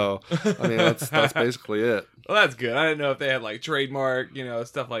 Yeah. So I mean, that's basically it. Well, that's good. I didn't know if they had like trademark,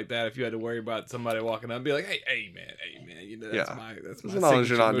 stuff like that. If you had to worry about somebody walking up and be like, hey man, that's my as long as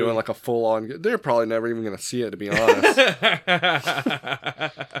you're not doing like a full on. They're probably never even going to see it, to be honest.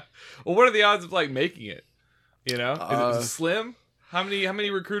 Well, what are the odds of like making it? Is it slim? How many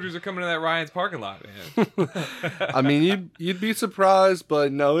recruiters are coming to that Ryan's parking lot, man? I mean, you'd be surprised,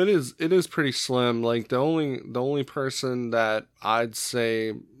 but no, it is pretty slim. Like the only person that I'd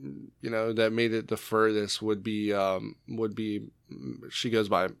say, that made it the furthest would be she goes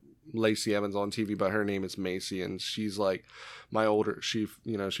by Lacey Evans on TV, but her name is Macy, and she's like she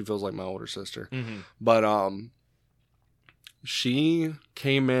feels like my older sister. Mm-hmm. But she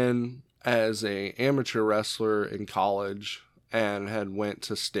came in as a amateur wrestler in college and had went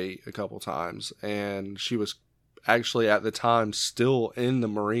to state a couple times, and she was actually at the time still in the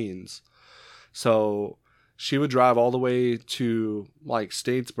Marines. So she would drive all the way to like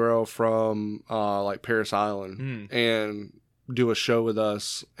Statesboro from like Parris Island and do a show with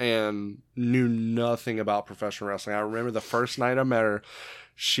us, and knew nothing about professional wrestling. I remember the first night I met her,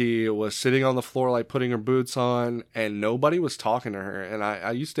 she was sitting on the floor like putting her boots on, and nobody was talking to her. And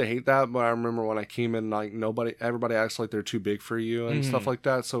I used to hate that, but I remember when I came in, like everybody acts like they're too big for you and stuff like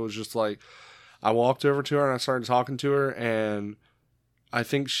that. So it was just like I walked over to her and I started talking to her, and I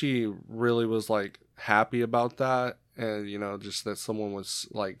think she really was like happy about that, and just that someone was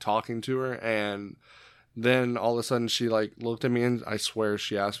like talking to her. And then all of a sudden she like looked at me, and I swear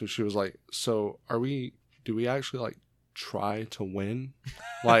she asked me, she was like, so do we actually like try to win?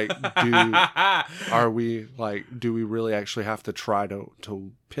 Like, do we really actually have to try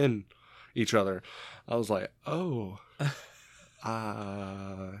to pin each other? I was like, oh,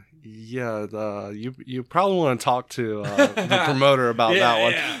 yeah, you probably want to talk to the promoter about that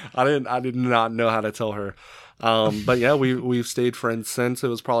one. Yeah. I did not know how to tell her. But yeah, we've stayed friends since. It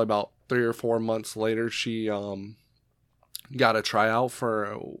was probably about 3 or 4 months later, she got a tryout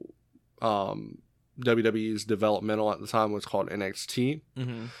for WWE's developmental, at the time was called NXT.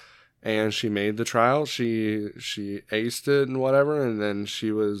 Mm-hmm. And she made the trial. She aced it and whatever, and then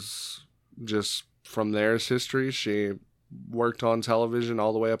she was just, from there's history. She worked on television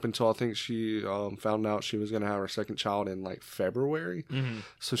all the way up until I think she found out she was going to have her second child in like February. Mm-hmm.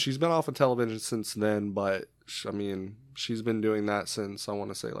 So she's been off of television since then, but I mean, she's been doing that since, I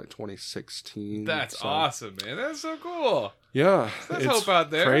want to say, like 2016. That's awesome, man. That's so cool. Yeah. There's hope out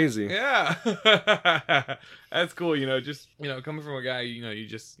there. Crazy. Yeah. That's cool. Just, coming from a guy,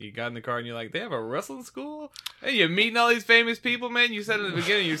 you got in the car and you're like, they have a wrestling school? Hey, you're meeting all these famous people, man. You said in the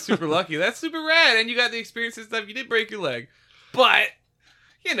beginning you're super lucky. That's super rad. And you got the experience and stuff. You did break your leg. But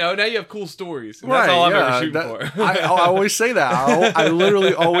now you have cool stories. And that's all I'm ever shooting for. I always say that. I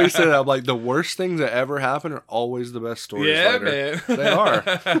literally always say that. I'm like, the worst things that ever happen are always the best stories. Yeah, later. Man. They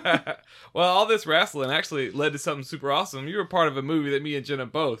are. Well, all this wrestling actually led to something super awesome. You were part of a movie that me and Jenna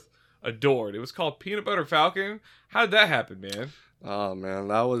both adored. It was called Peanut Butter Falcon. How did that happen, man? Oh, man.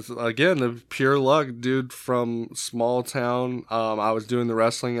 That was, again, the pure luck, dude, from small town. I was doing the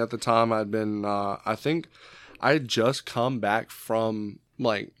wrestling at the time. I'd been, I think I had just come back from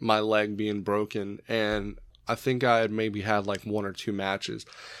like my leg being broken, and I think I had maybe had like 1 or 2 matches,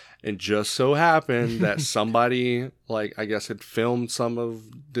 and just so happened that somebody, like, I guess had filmed some of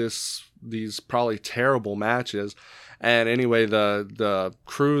these probably terrible matches. And anyway, the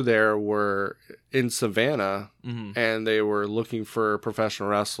crew there were in Savannah, and they were looking for professional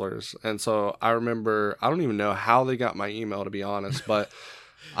wrestlers. And so I remember, I don't even know how they got my email, to be honest, but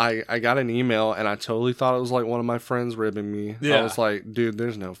I got an email and I totally thought it was like one of my friends ribbing me. Yeah. I was like, dude,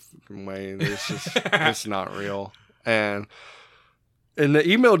 there's no fucking way. It's not real. And the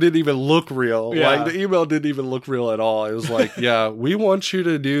email didn't even look real. Yeah. Like, the email didn't even look real at all. It was like, yeah, we want you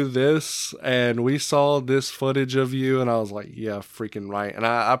to do this, and we saw this footage of you. And I was like, yeah, freaking right. And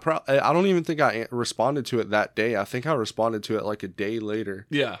I don't even think I responded to it that day. I think I responded to it like a day later.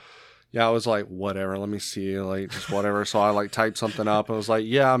 Yeah. Yeah, I was like, whatever, let me see, like, just whatever. So I, like, typed something up. I was like,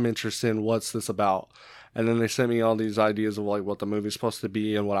 yeah, I'm interested in what's this about. And then they sent me all these ideas of, like, what the movie's supposed to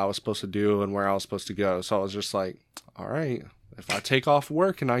be and what I was supposed to do and where I was supposed to go. So I was just like, all right, if I take off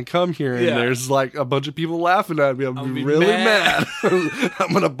work and I come here and there's, like, a bunch of people laughing at me, I'll be really mad. I'm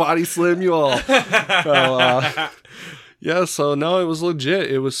going to body slam you all. So, yeah, so no, it was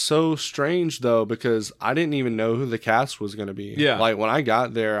legit. It was so strange, though, because I didn't even know who the cast was going to be. Yeah. Like, when I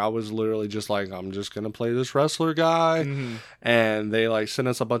got there, I was literally just like, I'm just going to play this wrestler guy. Mm-hmm. And they, like, sent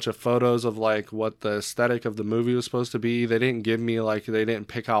us a bunch of photos of, like, what the aesthetic of the movie was supposed to be. They didn't give me, like, they didn't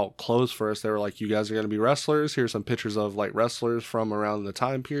pick out clothes for us. They were like, you guys are going to be wrestlers. Here's some pictures of, like, wrestlers from around the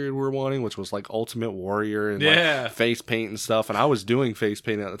time period we're wanting, which was, like, Ultimate Warrior and, like, face paint and stuff. And I was doing face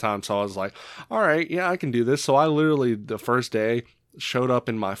paint at the time, so I was like, all right, yeah, I can do this. So I literally, the first day, showed up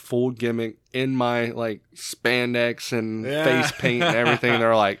in my full gimmick, in my, like, spandex and face paint and everything.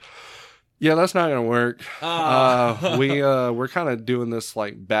 They're like, yeah, that's not gonna work. We're kind of doing this,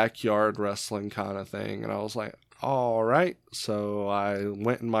 like, backyard wrestling kind of thing. And I was like, all right. So I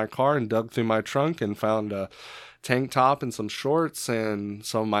went in my car and dug through my trunk and found a tank top and some shorts and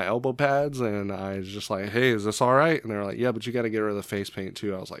some of my elbow pads. And I was just like, hey, is this all right? And they're like, yeah, but you got to get rid of the face paint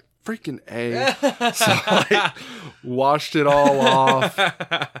too. I was like, freaking A. So I, like, washed it all off.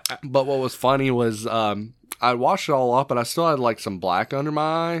 But what was funny was, I washed it all off, but I still had, like, some black under my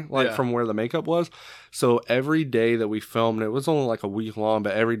eye, like, from where the makeup was. So every day that we filmed, it was only like a week long,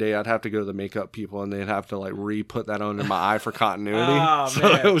 but every day I'd have to go to the makeup people and they'd have to, like, re-put that under my eye for continuity. So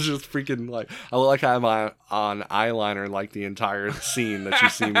man, it was just freaking, like, I look like I have on eyeliner, like, the entire scene that you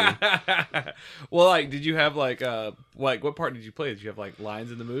see me. Well, like, did you have, like, what part did you play? Did you have, like,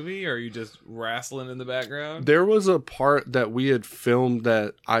 lines in the movie, or are you just wrestling in the background? There was a part that we had filmed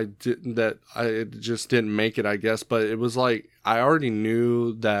that I just didn't make it, I guess, but it was like, I already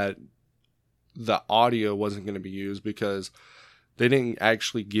knew that the audio wasn't going to be used because they didn't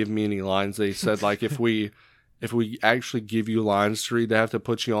actually give me any lines. They said, like, if we actually give you lines to read, they have to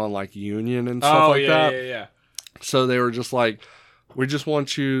put you on, like, union and stuff that. Yeah. So they were just like, we just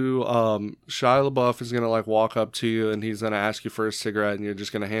want you, Shia LaBeouf is going to, like, walk up to you and he's going to ask you for a cigarette and you're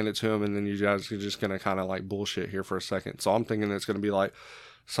just going to hand it to him and then you guys are just going to kind of, like, bullshit here for a second. So I'm thinking it's going to be, like,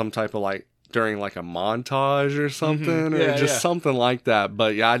 some type of, like, during, like, a montage or something, or just something like that.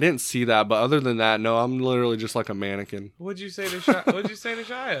 But yeah, I didn't see that. But other than that, no, I'm literally just like a mannequin. What'd you say to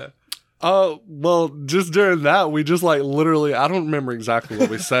Shia? Well, just during that, we just, like, literally, I don't remember exactly what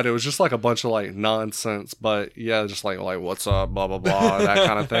we said. It was just like a bunch of, like, nonsense, but yeah, just like what's up, blah blah blah, that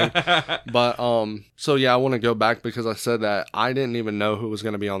kind of thing. But so yeah, I want to go back because I said that I didn't even know who was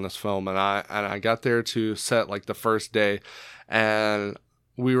going to be on this film, and I got there to set, like, the first day, and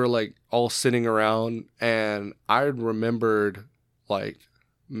we were, like, all sitting around, and I remembered, like,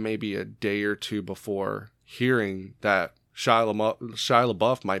 maybe a day or two before hearing that Shia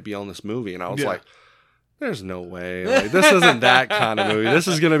LaBeouf might be on this movie, and I was like, there's no way. Like, this isn't that kind of movie. This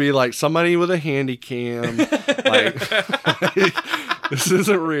is going to be, like, somebody with a handy cam. Like, this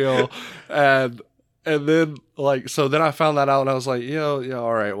isn't real. And then, like, so then I found that out, and I was like, yeah,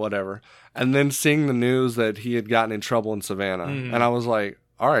 all right, whatever. And then seeing the news that he had gotten in trouble in Savannah, and I was like,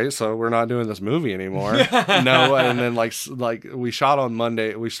 all right, so we're not doing this movie anymore. No. And then, like we shot on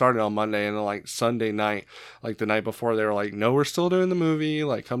Monday. We started on Monday, and then, like, Sunday night, like, the night before, they were like, no, we're still doing the movie.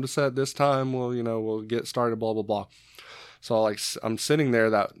 Like, come to set this time. We'll get started, blah, blah, blah. So, like, I'm sitting there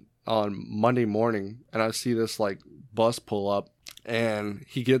that on Monday morning, and I see this, like, bus pull up, and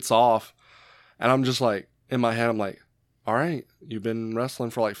he gets off, and I'm just like, in my head, I'm like, all right, you've been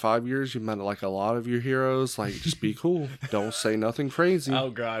wrestling for, like, 5 years. You've met, like, a lot of your heroes. Like, just be cool. Don't say nothing crazy. Oh,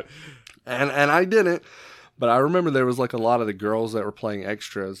 God. And I didn't. But I remember there was, like, a lot of the girls that were playing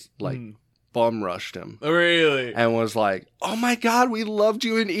extras, like, bum rushed him. Really? And was like, oh, my God, we loved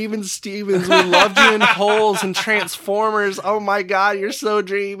you in Even Stevens. We loved you in Holes and Transformers. Oh, my God, you're so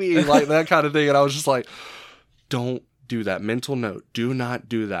dreamy. Like, that kind of thing. And I was just like, don't do that. Mental note. Do not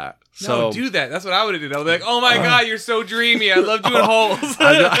do that. No, do that. That's what I would have done. I would be like, oh my God, you're so dreamy. I loved you in Holes.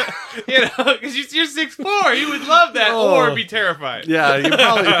 Because you're 6'4". You would love that or be terrified. Yeah, you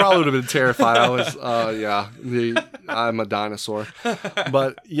probably would have been terrified. I was, I'm a dinosaur.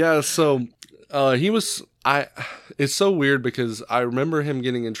 But yeah, so He was. It's so weird because I remember him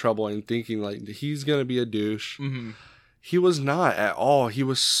getting in trouble and thinking like he's gonna be a douche. Mm-hmm. He was not at all. He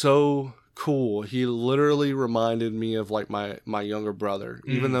was so cool. He literally reminded me of like my younger brother.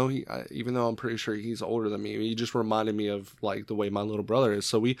 Even though I'm pretty sure he's older than me, he just reminded me of like the way my little brother is.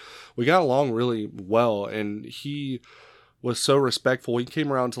 So we got along really well, and he was so respectful. He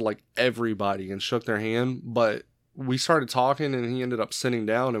came around to like everybody and shook their hand, but we started talking and he ended up sitting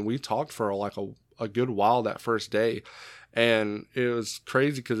down and we talked for like a good while that first day. And it was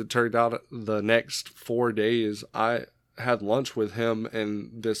crazy because it turned out the next 4 days I had lunch with him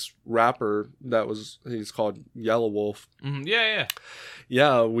and this rapper he's called Yellow Wolf. Mm-hmm. Yeah.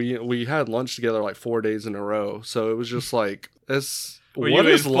 Yeah, we had lunch together like 4 days in a row. So it was just like, Were you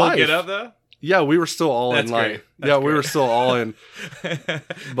in full life? Get Up though? Yeah, we were still all That's in. Like, great. yeah, we were still all in.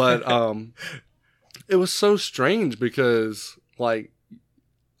 But it was so strange because like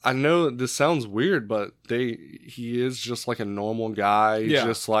I know this sounds weird, but he is just like a normal guy. He's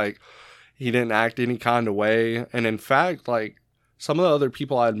just like he didn't act any kind of way. And in fact, like some of the other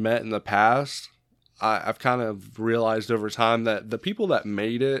people I'd met in the past, I've kind of realized over time that the people that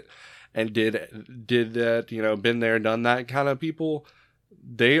made it and did that, you know, been there, done that kind of people,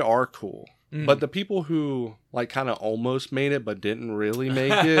 they are cool. But the people who like kind of almost made it but didn't really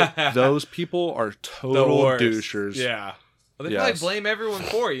make it, those people are total douchers. Yeah. Well, they probably blame everyone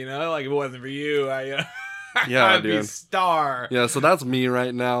for it, you know? Like, if it wasn't for you, I'd be a star. Yeah, so that's me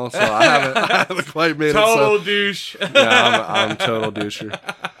right now. So I haven't quite made total it. So. Douche. Yeah, I'm total doucher.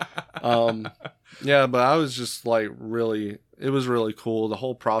 Yeah, but I was just like it was really cool. The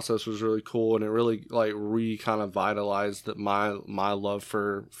whole process was really cool, and it really like kind of vitalized my love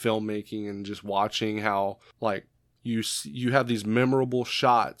for filmmaking and just watching how like you have these memorable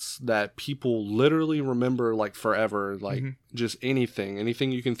shots that people literally remember like forever, like just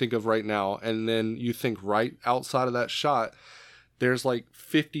anything you can think of right now, and then you think right outside of that shot there's like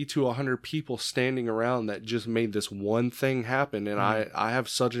 50 to 100 people standing around that just made this one thing happen. And I have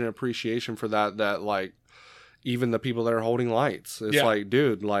such an appreciation for that like even the people that are holding lights, it's like,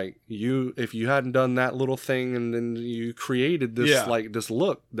 dude, like if you hadn't done that little thing and then you created this like this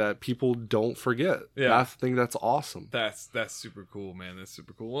look that people don't forget. I think that's awesome. That's super cool, man. That's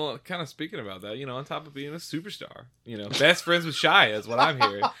super cool. Well, kind of speaking about that, you know, on top of being a superstar, you know, best friends with Shia is what I'm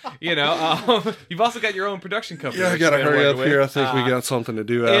hearing. You know, you've also got your own production company. Yeah, I gotta hurry up here. I think we got something to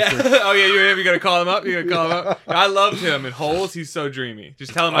do after. Oh yeah, you're gonna call him up. I loved him in Holes. He's so dreamy.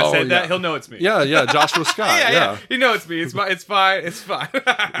 Just tell him I said that. He'll know it's me. Yeah, Joshua Scott. yeah. You know it's me. It's fine. It's fine.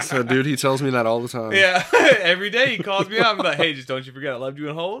 So, dude, he tells me that all the time. Yeah. Every day he calls me up. I'm like, hey, just don't you forget I loved you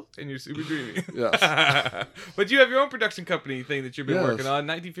in Holes and you're super dreamy. Yes. But you have your own production company thing that you've been working on,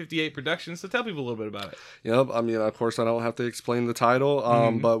 1958 Productions. So tell people a little bit about it. Yep. I mean, of course, I don't have to explain the title,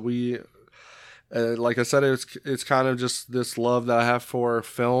 but we... like I said, it's kind of just this love that I have for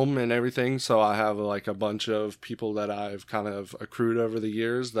film and everything. So I have like a bunch of people that I've kind of accrued over the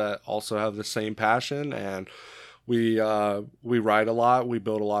years that also have the same passion, and we write a lot. We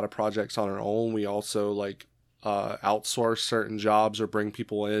build a lot of projects on our own. We also like outsource certain jobs or bring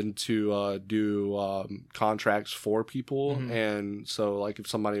people in to do contracts for people. And so like if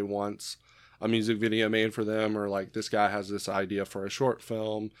somebody wants a music video made for them, or like this guy has this idea for a short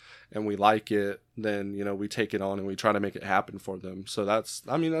film and we like it, then, you know, we take it on and we try to make it happen for them. So that's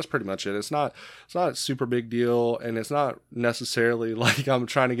pretty much it. It's not a super big deal, and it's not necessarily like I'm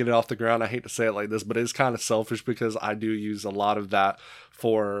trying to get it off the ground. I hate to say it like this, but it's kind of selfish because I do use a lot of that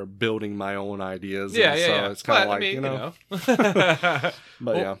for building my own ideas. Yeah. It's kind of like, you know. But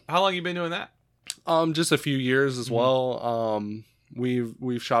well, how long you been doing that? Just a few years as well.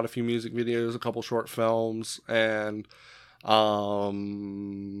 We've shot a few music videos, a couple short films, and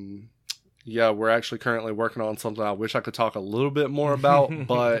we're actually currently working on something I wish I could talk a little bit more about,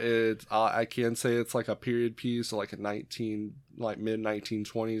 but I can say it's like a period piece, like mid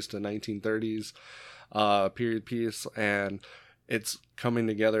 1920s to 1930s period piece, and it's coming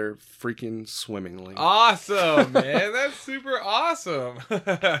together freaking swimmingly. Awesome, man. That's super awesome.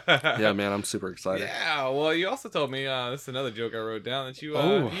 Yeah, man, I'm super excited. Yeah, well, you also told me, this is another joke I wrote down, that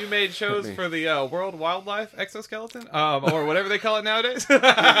you made shows for the World Wildlife Exoskeleton, or whatever they call it nowadays.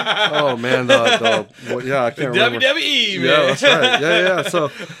 Oh, man, I can't remember. WWE, man. Yeah, that's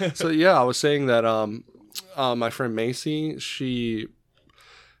right. Yeah. So yeah, I was saying that my friend Macy, she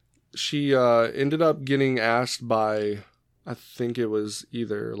ended up getting asked by, I think it was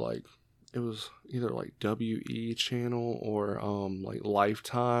either like it was either like WE channel or like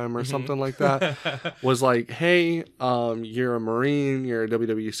Lifetime or something like that, was like, hey, you're a Marine, you're a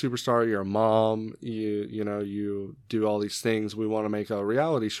WWE superstar, you're a mom, you know, you do all these things. We want to make a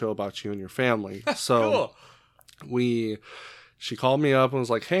reality show about you and your family. So Cool. she called me up and was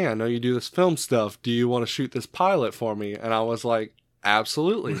like, hey, I know you do this film stuff. Do you want to shoot this pilot for me? And I was like,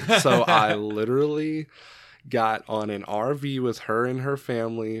 absolutely. So I literally got on an RV with her and her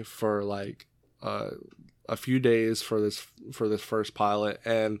family for like a few days for this first pilot,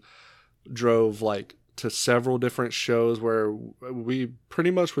 and drove like to several different shows where we pretty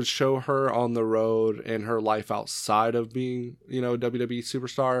much would show her on the road and her life outside of being, you know, a WWE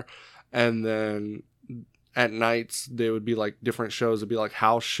superstar. And then at nights there would be like different shows. It'd be like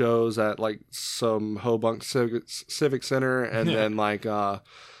house shows at like some Hobunk Civic Center, and then like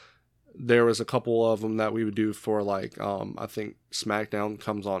there was a couple of them that we would do for like I think SmackDown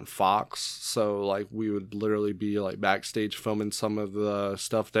comes on Fox, so like we would literally be like backstage filming some of the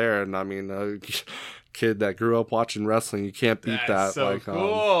stuff there. And I mean, a kid that grew up watching wrestling, you can't beat That's that. so Like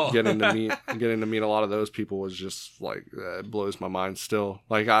cool. getting to meet a lot of those people was just like it blows my mind still.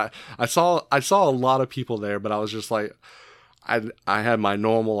 Like I saw a lot of people there, but I was just like I had my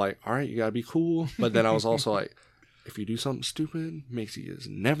normal like, all right, you gotta be cool, but then I was also like, if you do something stupid, Macy is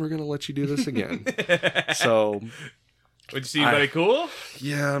never going to let you do this again. So, would you see anybody cool?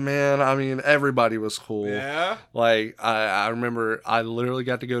 Yeah, man. I mean, everybody was cool. Yeah. Like, I remember I literally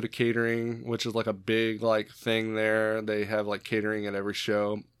got to go to catering, which is like a big like thing there. They have like catering at every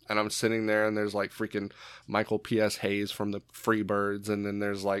show. And I'm sitting there and there's like freaking Michael P.S. Hayes from the Freebirds. And then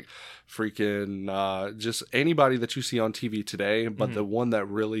there's like freaking just anybody that you see on TV today. But the one that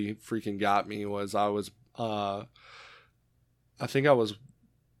really freaking got me was I was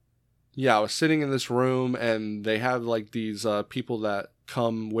sitting in this room, and they have like these people that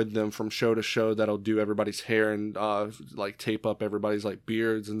come with them from show to show that'll do everybody's hair and like tape up everybody's like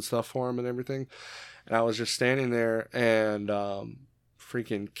beards and stuff for them and everything. And I was just standing there, and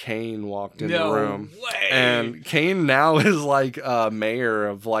freaking Kane walked in the room. Way. And Kane now is like mayor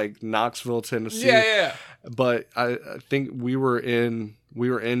of like Knoxville, Tennessee. Yeah. But I think we were in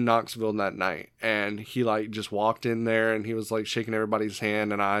Knoxville that night, and he like just walked in there and he was like shaking everybody's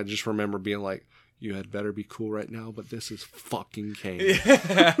hand, and I just remember being like, you had better be cool right now, but this is fucking Kane.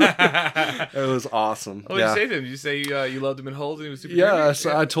 It was awesome. What did you say to him? Did you say you loved him in Holes and he was super dreamy? Yeah,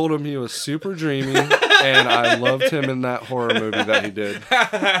 So I told him he was super dreamy, and I loved him in that horror movie that he did.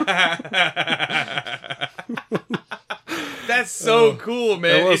 That's so cool,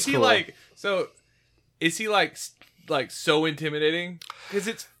 man. Is he cool. Is he like so intimidating? Because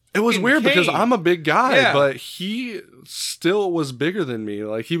it was weird Kane. Because I'm a big guy, Yeah. but he still was bigger than me.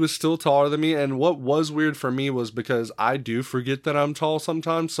 Like, he was still taller than me. And what was weird for me was because I do forget that I'm tall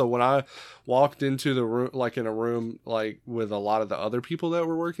sometimes. So when I walked into the room, like in a room, like with a lot of the other people that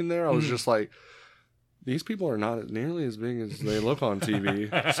were working there, I was just like, these people are not nearly as big as they look on TV.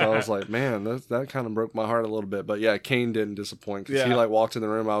 So I was like, man, that kind of broke my heart a little bit. But yeah, Kane didn't disappoint, because he like walked in the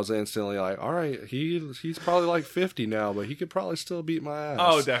room. I was instantly like, all right, he's probably like 50 now, but he could probably still beat my ass.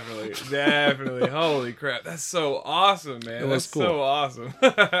 Oh, definitely. Holy crap, that's so awesome, man. That's cool. So awesome.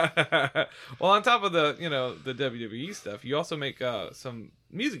 Well, on top of the the WWE stuff, you also make some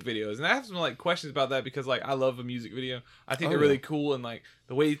music videos, and I have some like questions about that, because like I love a music video. I think they're really cool, and like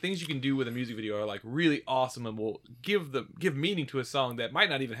the way things you can do with a music video are like really awesome, and will give meaning to a song that might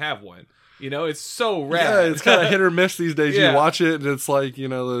not even have one. You know, it's so rad. Yeah, it's kind of hit or miss these days. Yeah. You watch it, and it's like, you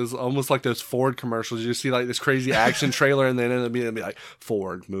know, there's almost like those Ford commercials. You see like this crazy action trailer, and then it'll be like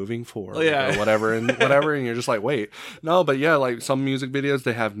Ford moving forward, or whatever, and and you're just like, wait, no, but yeah, like some music videos,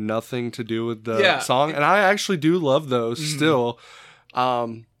 they have nothing to do with the song, and I actually do love those still.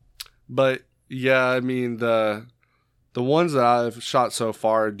 But yeah, I mean the ones that I've shot so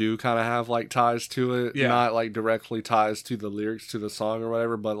far do kind of have like ties to it, not like directly ties to the lyrics to the song or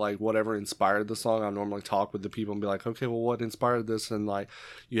whatever, but like whatever inspired the song. I normally talk with the people and be like, okay, well, what inspired this? And like,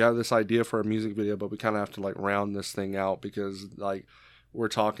 you have this idea for a music video, but we kind of have to like round this thing out, because like we're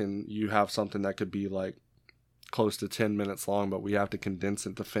talking, you have something that could be like close to 10 minutes long, but we have to condense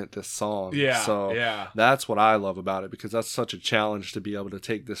it to fit this song. So that's what I love about it, because that's such a challenge to be able to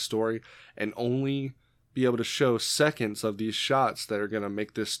take this story and only be able to show seconds of these shots that are going to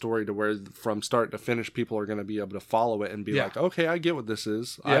make this story to where from start to finish people are going to be able to follow it and be like, okay, I get what this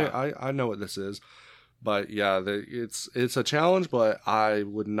is. I know what this is. But yeah, it's a challenge, but I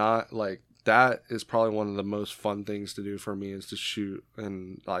would not like, that is probably one of the most fun things to do for me, is to shoot.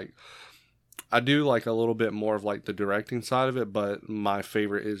 And like, I do like a little bit more of like the directing side of it, but my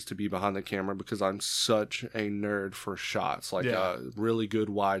favorite is to be behind the camera because I'm such a nerd for shots. Like a really good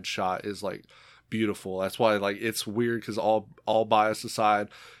wide shot is like beautiful. That's why like it's weird because all bias aside,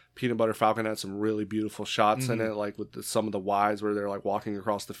 Peanut Butter Falcon had some really beautiful shots in it, like with some of the wides where they're like walking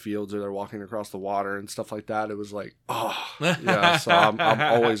across the fields or they're walking across the water and stuff like that. It was like, oh yeah. So I'm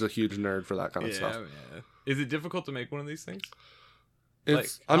always a huge nerd for that kind of stuff. Man. Is it difficult to make one of these things?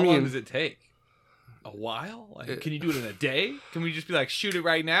 It's like, how long does it take? A while? Like, can you do it in a day? Can we just be like, shoot it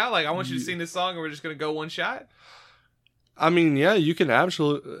right now? Like, I want you to sing this song and we're just going to go one shot? I mean, yeah, you can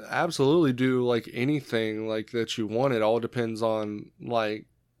absolutely do like anything like that you want. It all depends on like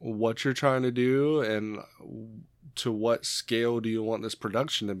what you're trying to do and to what scale do you want this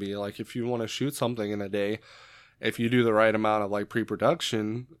production to be. Like if you want to shoot something in a day, if you do the right amount of like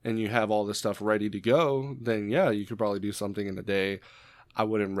pre-production and you have all this stuff ready to go, then yeah, you could probably do something in a day. I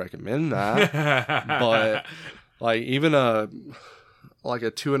wouldn't recommend that, but like even a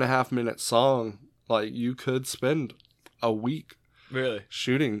 2.5 minute song, like you could spend a week really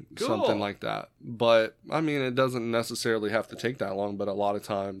shooting something like that. But I mean, it doesn't necessarily have to take that long. But a lot of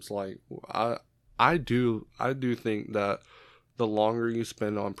times, like I do think that the longer you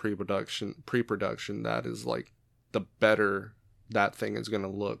spend on pre-production, that is like the better that thing is going to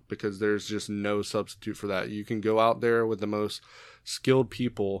look, because there's just no substitute for that. You can go out there with the most skilled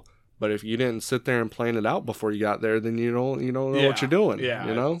people, but if you didn't sit there and plan it out before you got there, then you don't know what you're doing. Yeah,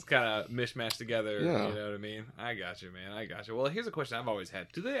 you know, it's kind of mishmashed together. Yeah. You know what I mean? I got you, man. I got you. Well, here's a question I've always had: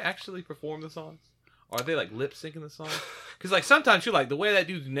 do they actually perform the songs? Or are they like lip syncing the song? Because like sometimes you're like, the way that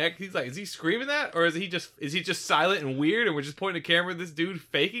dude's neck, he's like, is he screaming that, or is he just silent and weird, and we're just pointing the camera at this dude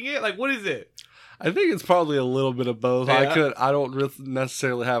faking it? Like, what is it? I think it's probably a little bit of both. Yeah. I don't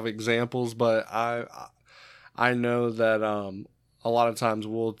necessarily have examples, but I know that a lot of times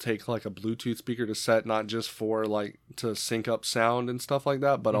we'll take like a Bluetooth speaker to set, not just for like to sync up sound and stuff like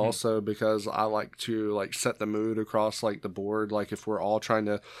that, but also because I like to like set the mood across like the board. Like if we're all trying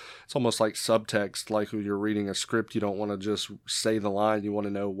to, it's almost like subtext. Like when you're reading a script, you don't want to just say the line. You want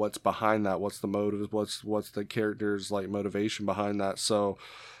to know what's behind that. What's the motive? What's the character's like motivation behind that? So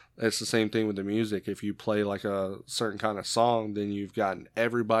it's the same thing with the music. If you play like a certain kind of song, then you've gotten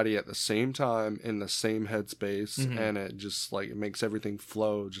everybody at the same time in the same headspace, and it just like it makes everything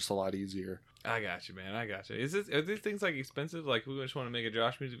flow just a lot easier. I got you, man. I got you. Are these things like expensive? Like we just want to make a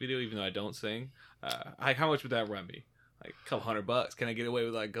Josh music video, even though I don't sing. How much would that run me? Like a couple $100? Can I get away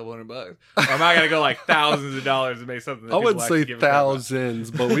with like a couple $100? Or am I gonna go like thousands of dollars to make something? That I wouldn't say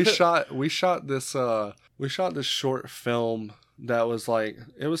thousands, but we shot this short film that was like,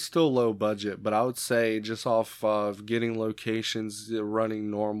 it was still low budget, but I would say just off of getting locations,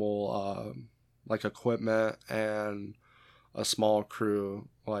 running normal like equipment and a small crew,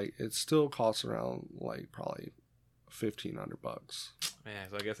 like it still costs around like probably $1,500. Man,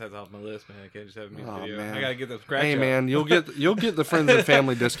 so I guess that's off my list, man. I can't just have a music Oh, video. man. I gotta get those scratch. Hey up. man, you'll get the friends and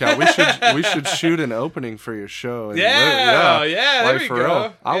family discount. We should shoot an opening for your show. And Yeah, like, there we for go.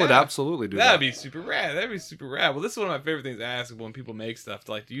 real. I would Yeah. absolutely do that. That'd be super rad. Well, this is one of my favorite things to ask when people make stuff.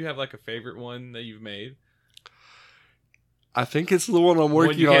 Like, do you have like a favorite one that you've made? I think it's the one I'm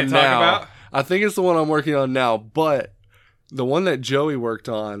working you on can't talk now. about? I think it's the one I'm working on now, but the one that Joey worked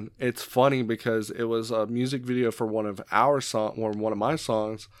on, it's funny because it was a music video for one of my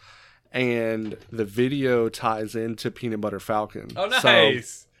songs, and the video ties into Peanut Butter Falcon. Oh, nice.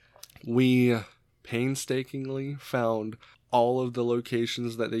 So we painstakingly found all of the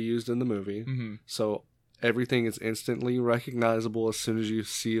locations that they used in the movie. Mm-hmm. So everything is instantly recognizable as soon as you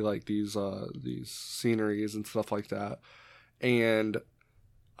see like these sceneries and stuff like that. And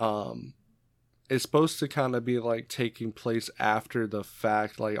it's supposed to kind of be like taking place after the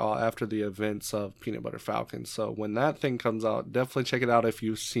fact, like after the events of Peanut Butter Falcon. So when that thing comes out, definitely check it out if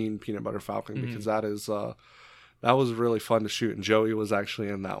you've seen Peanut Butter Falcon, because that was really fun to shoot, and Joey was actually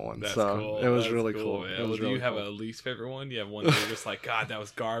in that one. That's so cool. It was That's really cool. cool. Man. It was Do really you have cool. a least favorite one? Do you have one that you're just like, God, that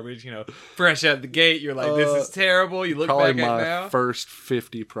was garbage? You know, fresh out the gate, you're like, this is terrible. You look Probably back at my it now. first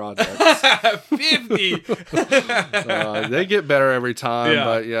 50 projects. 50. They get better every time, Yeah.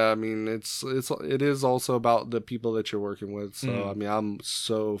 but yeah, I mean, it is also about the people that you're working with. So I mean, I'm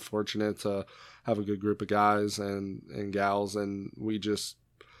so fortunate to have a good group of guys and gals, and we just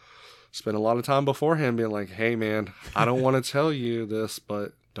spent a lot of time beforehand being like, hey man, I don't want to tell you this,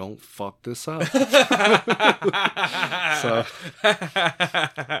 but don't fuck this up. So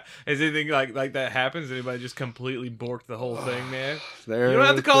has anything like that happens? Anybody just completely borked the whole thing, man? You there, don't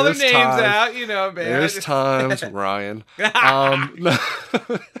have to call their there's names times- out, you know, man. There's times, Ryan.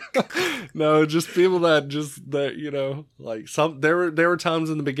 No, just people that you know, like there were times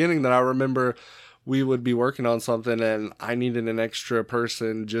in the beginning that I remember we would be working on something and I needed an extra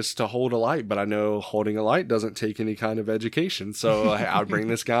person just to hold a light, but I know holding a light doesn't take any kind of education. So I would bring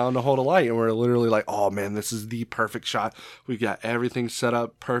this guy on to hold a light, and we're literally like, oh man, this is the perfect shot. We got everything set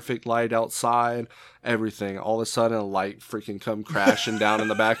up, perfect light outside, everything. All of a sudden a light freaking come crashing down in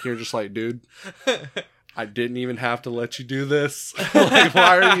the back here, just like, dude, I didn't even have to let you do this. Like,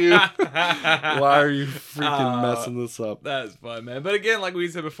 why are you freaking messing this up? That's fun, man. But again, like we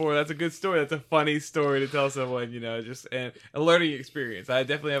said before, that's a good story. That's a funny story to tell someone, you know, just and a learning experience. I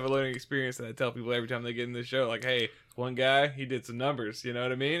definitely have a learning experience that I tell people every time they get in the show. Like, hey, one guy, he did some numbers, you know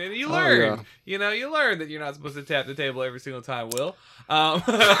what I mean? And you learn, you know, you learn that you're not supposed to tap the table every single time, Will. I'm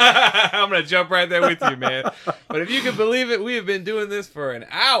going to jump right there with you, man. But if you can believe it, we have been doing this for an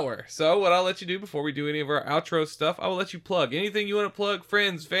hour. So what I'll let you do before we do any of our outro stuff, I will let you plug anything you want to plug,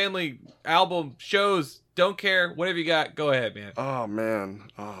 friends, family, album, shows, don't care, whatever you got, go ahead, man. Oh man,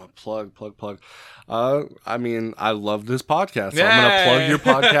 plug. I mean, I love this podcast. So I'm gonna plug your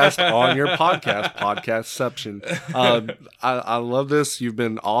podcast on your podcastception. I love this. You've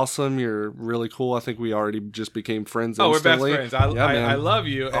been awesome. You're really cool. I think we already just became friends. Oh, instantly. we're best friends. I love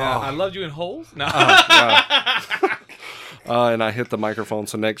you. I loved you in holes. No. And I hit the microphone,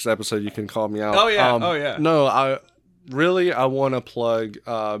 so next episode you can call me out. Oh yeah. No, I want to plug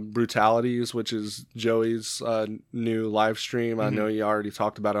Brutalities, which is Joey's new live stream. I know you already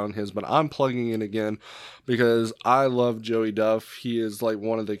talked about it on his, but I'm plugging it again because I love Joey Duff. He is like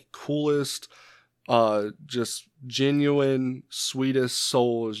one of the coolest, just genuine, sweetest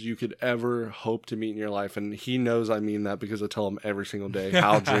souls you could ever hope to meet in your life. And he knows I mean that because I tell him every single day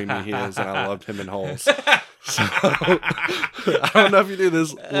how dreamy he is, and I loved him in Holes. So I don't know if you knew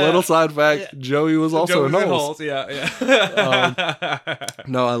this little side fact. Joey was also in Holes. Yeah.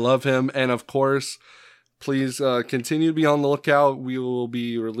 No, I love him, and of course, please continue to be on the lookout. We will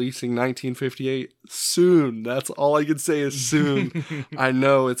be releasing 1958 soon. That's all I can say is soon. I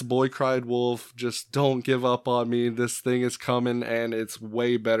know it's Boy Cried Wolf. Just don't give up on me. This thing is coming, and it's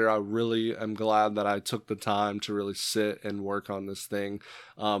way better. I really am glad that I took the time to really sit and work on this thing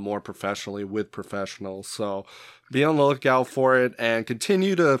more professionally with professionals. So be on the lookout for it, and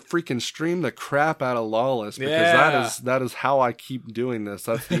continue to freaking stream the crap out of Lawless, because that is how I keep doing this.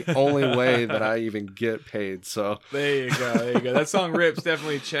 That's the only way that I even get paid. So there you go. That song rips.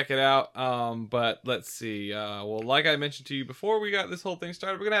 Definitely check it out. But let's see. Well, like I mentioned to you before we got this whole thing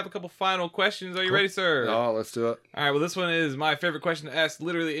started, we're gonna have a couple final questions. Are you ready, sir? Oh, let's do it. All right. Well, this one is my favorite question to ask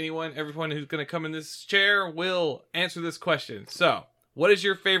literally anyone. Everyone who's gonna come in this chair will answer this question. So, what is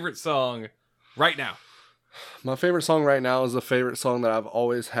your favorite song right now? My favorite song right now is a favorite song that I've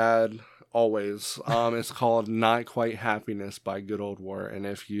always had, it's called Not Quite Happiness by Good Old War. And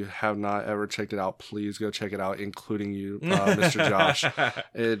if you have not ever checked it out, please go check it out, including you, Mr. Josh.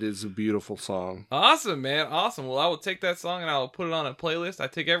 It is a beautiful song. Awesome, man. Awesome. Well, I will take that song and I will put it on a playlist. I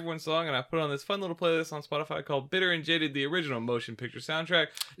take everyone's song and I put it on this fun little playlist on Spotify called Bitter and Jaded, the original motion picture soundtrack.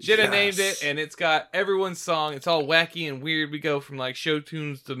 Jada named it, and it's got everyone's song. It's all wacky and weird. We go from like show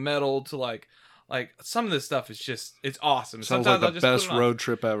tunes to metal to like some of this stuff is just, it's awesome. Sounds Sometimes like the best road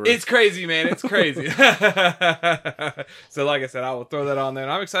trip ever. It's crazy, man. It's crazy. So like I said, I will throw that on there.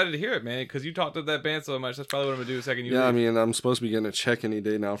 And I'm excited to hear it, man, because you talked to that band so much. That's probably what I'm going to do the second you leave. I mean, I'm supposed to be getting a check any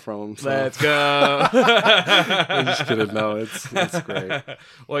day now from them. So. Let's go. I'm just kidding. No, it's great.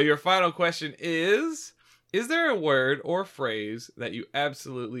 Well, your final question is there a word or phrase that you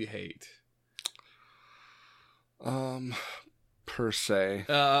absolutely hate? Per se.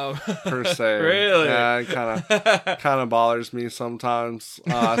 Per se. Really? Yeah, it kind of bothers me sometimes.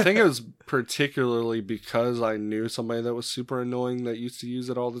 I think it was particularly because I knew somebody that was super annoying that used to use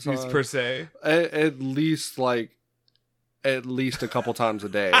it all the time. Use per se? At least a couple times a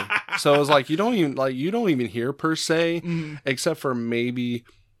day. So it was like you don't even hear per se, except for maybe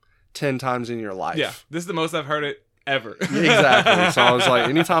 10 times in your life. Yeah, this is the most I've heard it ever. Exactly. So I was like,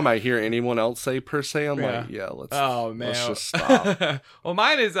 anytime I hear anyone else say per se, I'm like, let's just stop. Well,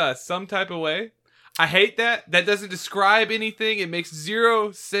 mine is some type of way. I hate that. That doesn't describe anything. It makes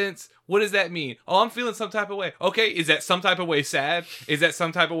zero sense What does that mean? Oh, I'm feeling some type of way. Okay, is that some type of way sad? Is that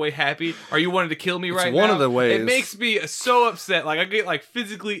some type of way happy? Are you wanting to kill me right now? It's one of the ways. It makes me so upset. Like, I get like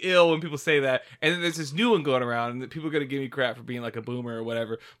physically ill when people say that. And then there's this new one going around, and people are going to give me crap for being like a boomer or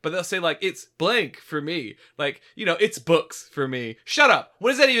whatever. But they'll say like, it's blank for me. Like, you know, it's books for me. Shut up. What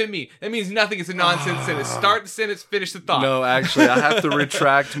does that even mean? That means nothing. It's a nonsense sentence. Start the sentence, finish the thought. No, actually, I have to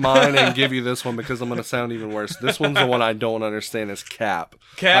retract mine and give you this one because I'm going to sound even worse. This one's the one I don't understand is cap.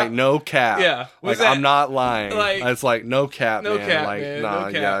 Cap? Like, no cap. Yeah. Like, that? I'm not lying. Like, it's like, no cap, no man. cap, like, man. nah, no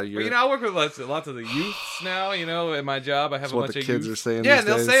cap. yeah. But, you know, I work with lots of the youths now, you know, at my job. I have That's a what bunch the of kids youth. are saying Yeah, these and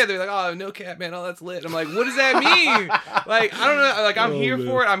they'll days. say it. They're like, oh, no cap, man. Oh, that's lit. I'm like, what does that mean? Like, I don't know. Like, I'm here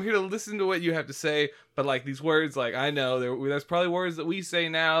for it. I'm here to listen to what you have to say. But, like, these words, like, I know there's probably words that we say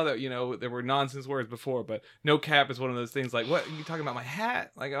now that, you know, there were nonsense words before. But no cap is one of those things. Like, what? Are you talking about my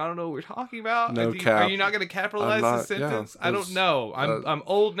hat? Like, I don't know what we're talking about. No cap. Are you not going to capitalize the sentence? Yeah, I don't know. I'm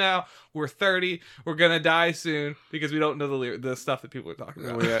old now. We're 30. We're going to die soon because we don't know the stuff that people are talking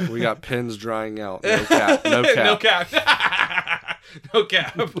about. We got pins drying out. No cap. No cap. No cap. No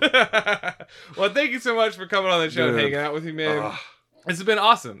cap. Well, thank you so much for coming on the show and hanging out with me, man. This has been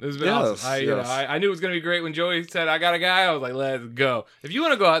awesome. This has been awesome. I knew it was going to be great when Joey said, I got a guy. I was like, let's go. If you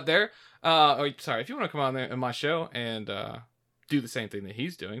want to go out there, if you want to come on there on my show and do the same thing that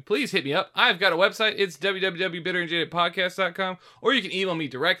he's doing, please hit me up. I've got a website. It's www.bitterandjadedpodcast.com, or you can email me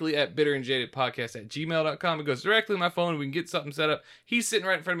directly at bitterandjadedpodcast@gmail.com. It goes directly to my phone. We can get something set up. He's sitting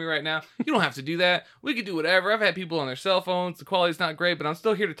right in front of me right now. You don't have to do that. We can do whatever. I've had people on their cell phones. The quality's not great, but I'm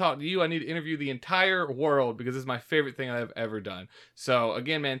still here to talk to you. I need to interview the entire world because it's my favorite thing I've ever done. So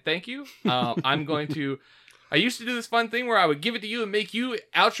again, man, thank you. I'm going to... I used to do this fun thing where I would give it to you and make you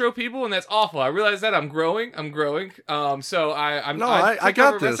outro people, and that's awful. I realize that I'm growing. So I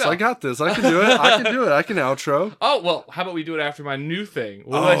got this. I got this. I can do it. I can outro. Oh, well, how about we do it after my new thing?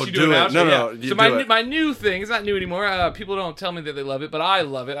 We'll let you do an outro. No. So my new thing, it's not new anymore. People don't tell me that they love it, but I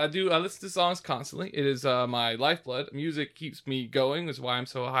love it. I listen to songs constantly. It is my lifeblood. Music keeps me going. That's why I'm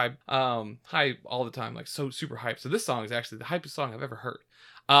so hype all the time, like so super hyped. So this song is actually the hypest song I've ever heard.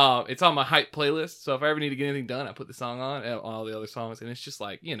 It's on my hype playlist, so if I ever need to get anything done, I put the song on all the other songs, and it's just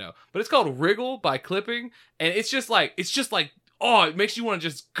like, you know. But it's called Wriggle by Clipping, and it's just like, oh, it makes you want to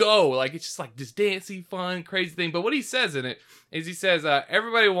just go. Like, it's just like this dancey, fun, crazy thing. But what he says in it is he says,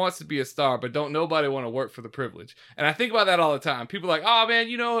 everybody wants to be a star, but don't nobody want to work for the privilege. And I think about that all the time. People are like, oh man,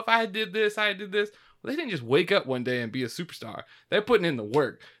 you know, if I did this, I did this. Well, they didn't just wake up one day and be a superstar. They're putting in the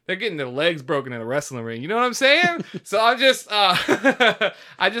work. They're getting their legs broken in a wrestling ring. You know what I'm saying? So I'm just, I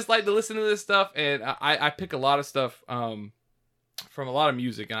just like to listen to this stuff, and I pick a lot of stuff from a lot of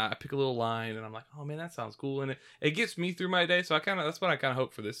music, and I pick a little line, and I'm like, oh man, that sounds cool, and it gets me through my day. So that's what I kind of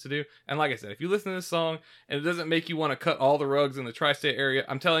hope for this to do. And like I said, if you listen to this song and it doesn't make you want to cut all the rugs in the tri-state area,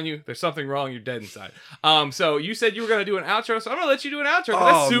 I'm telling you, there's something wrong. You're dead inside. So you said you were gonna do an outro, so I'm gonna let you do an outro.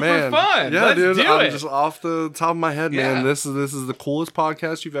 That's super fun. Yeah, Let's dude, do I'm it. just off the top of my head, man. Yeah. This is the coolest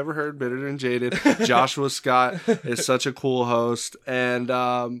podcast you've ever heard. Bitter and Jaded. Joshua Scott is such a cool host, and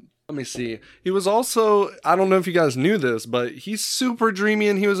let me see. He was also, I don't know if you guys knew this, but he's super dreamy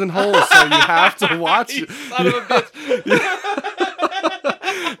and he was in Holes, so you have to watch it. Son of a bitch.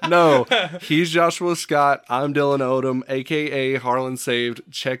 No, he's Joshua Scott. I'm Dylan Odom, aka Harlan Saved.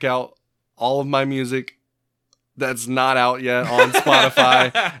 Check out all of my music that's not out yet on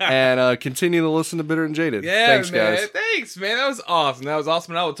Spotify, and continue to listen to Bitter and Jaded. Yeah, Thanks, man. guys. Thanks, man. That was awesome.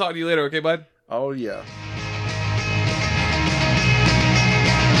 And I will talk to you later, okay, bud? Oh, yeah.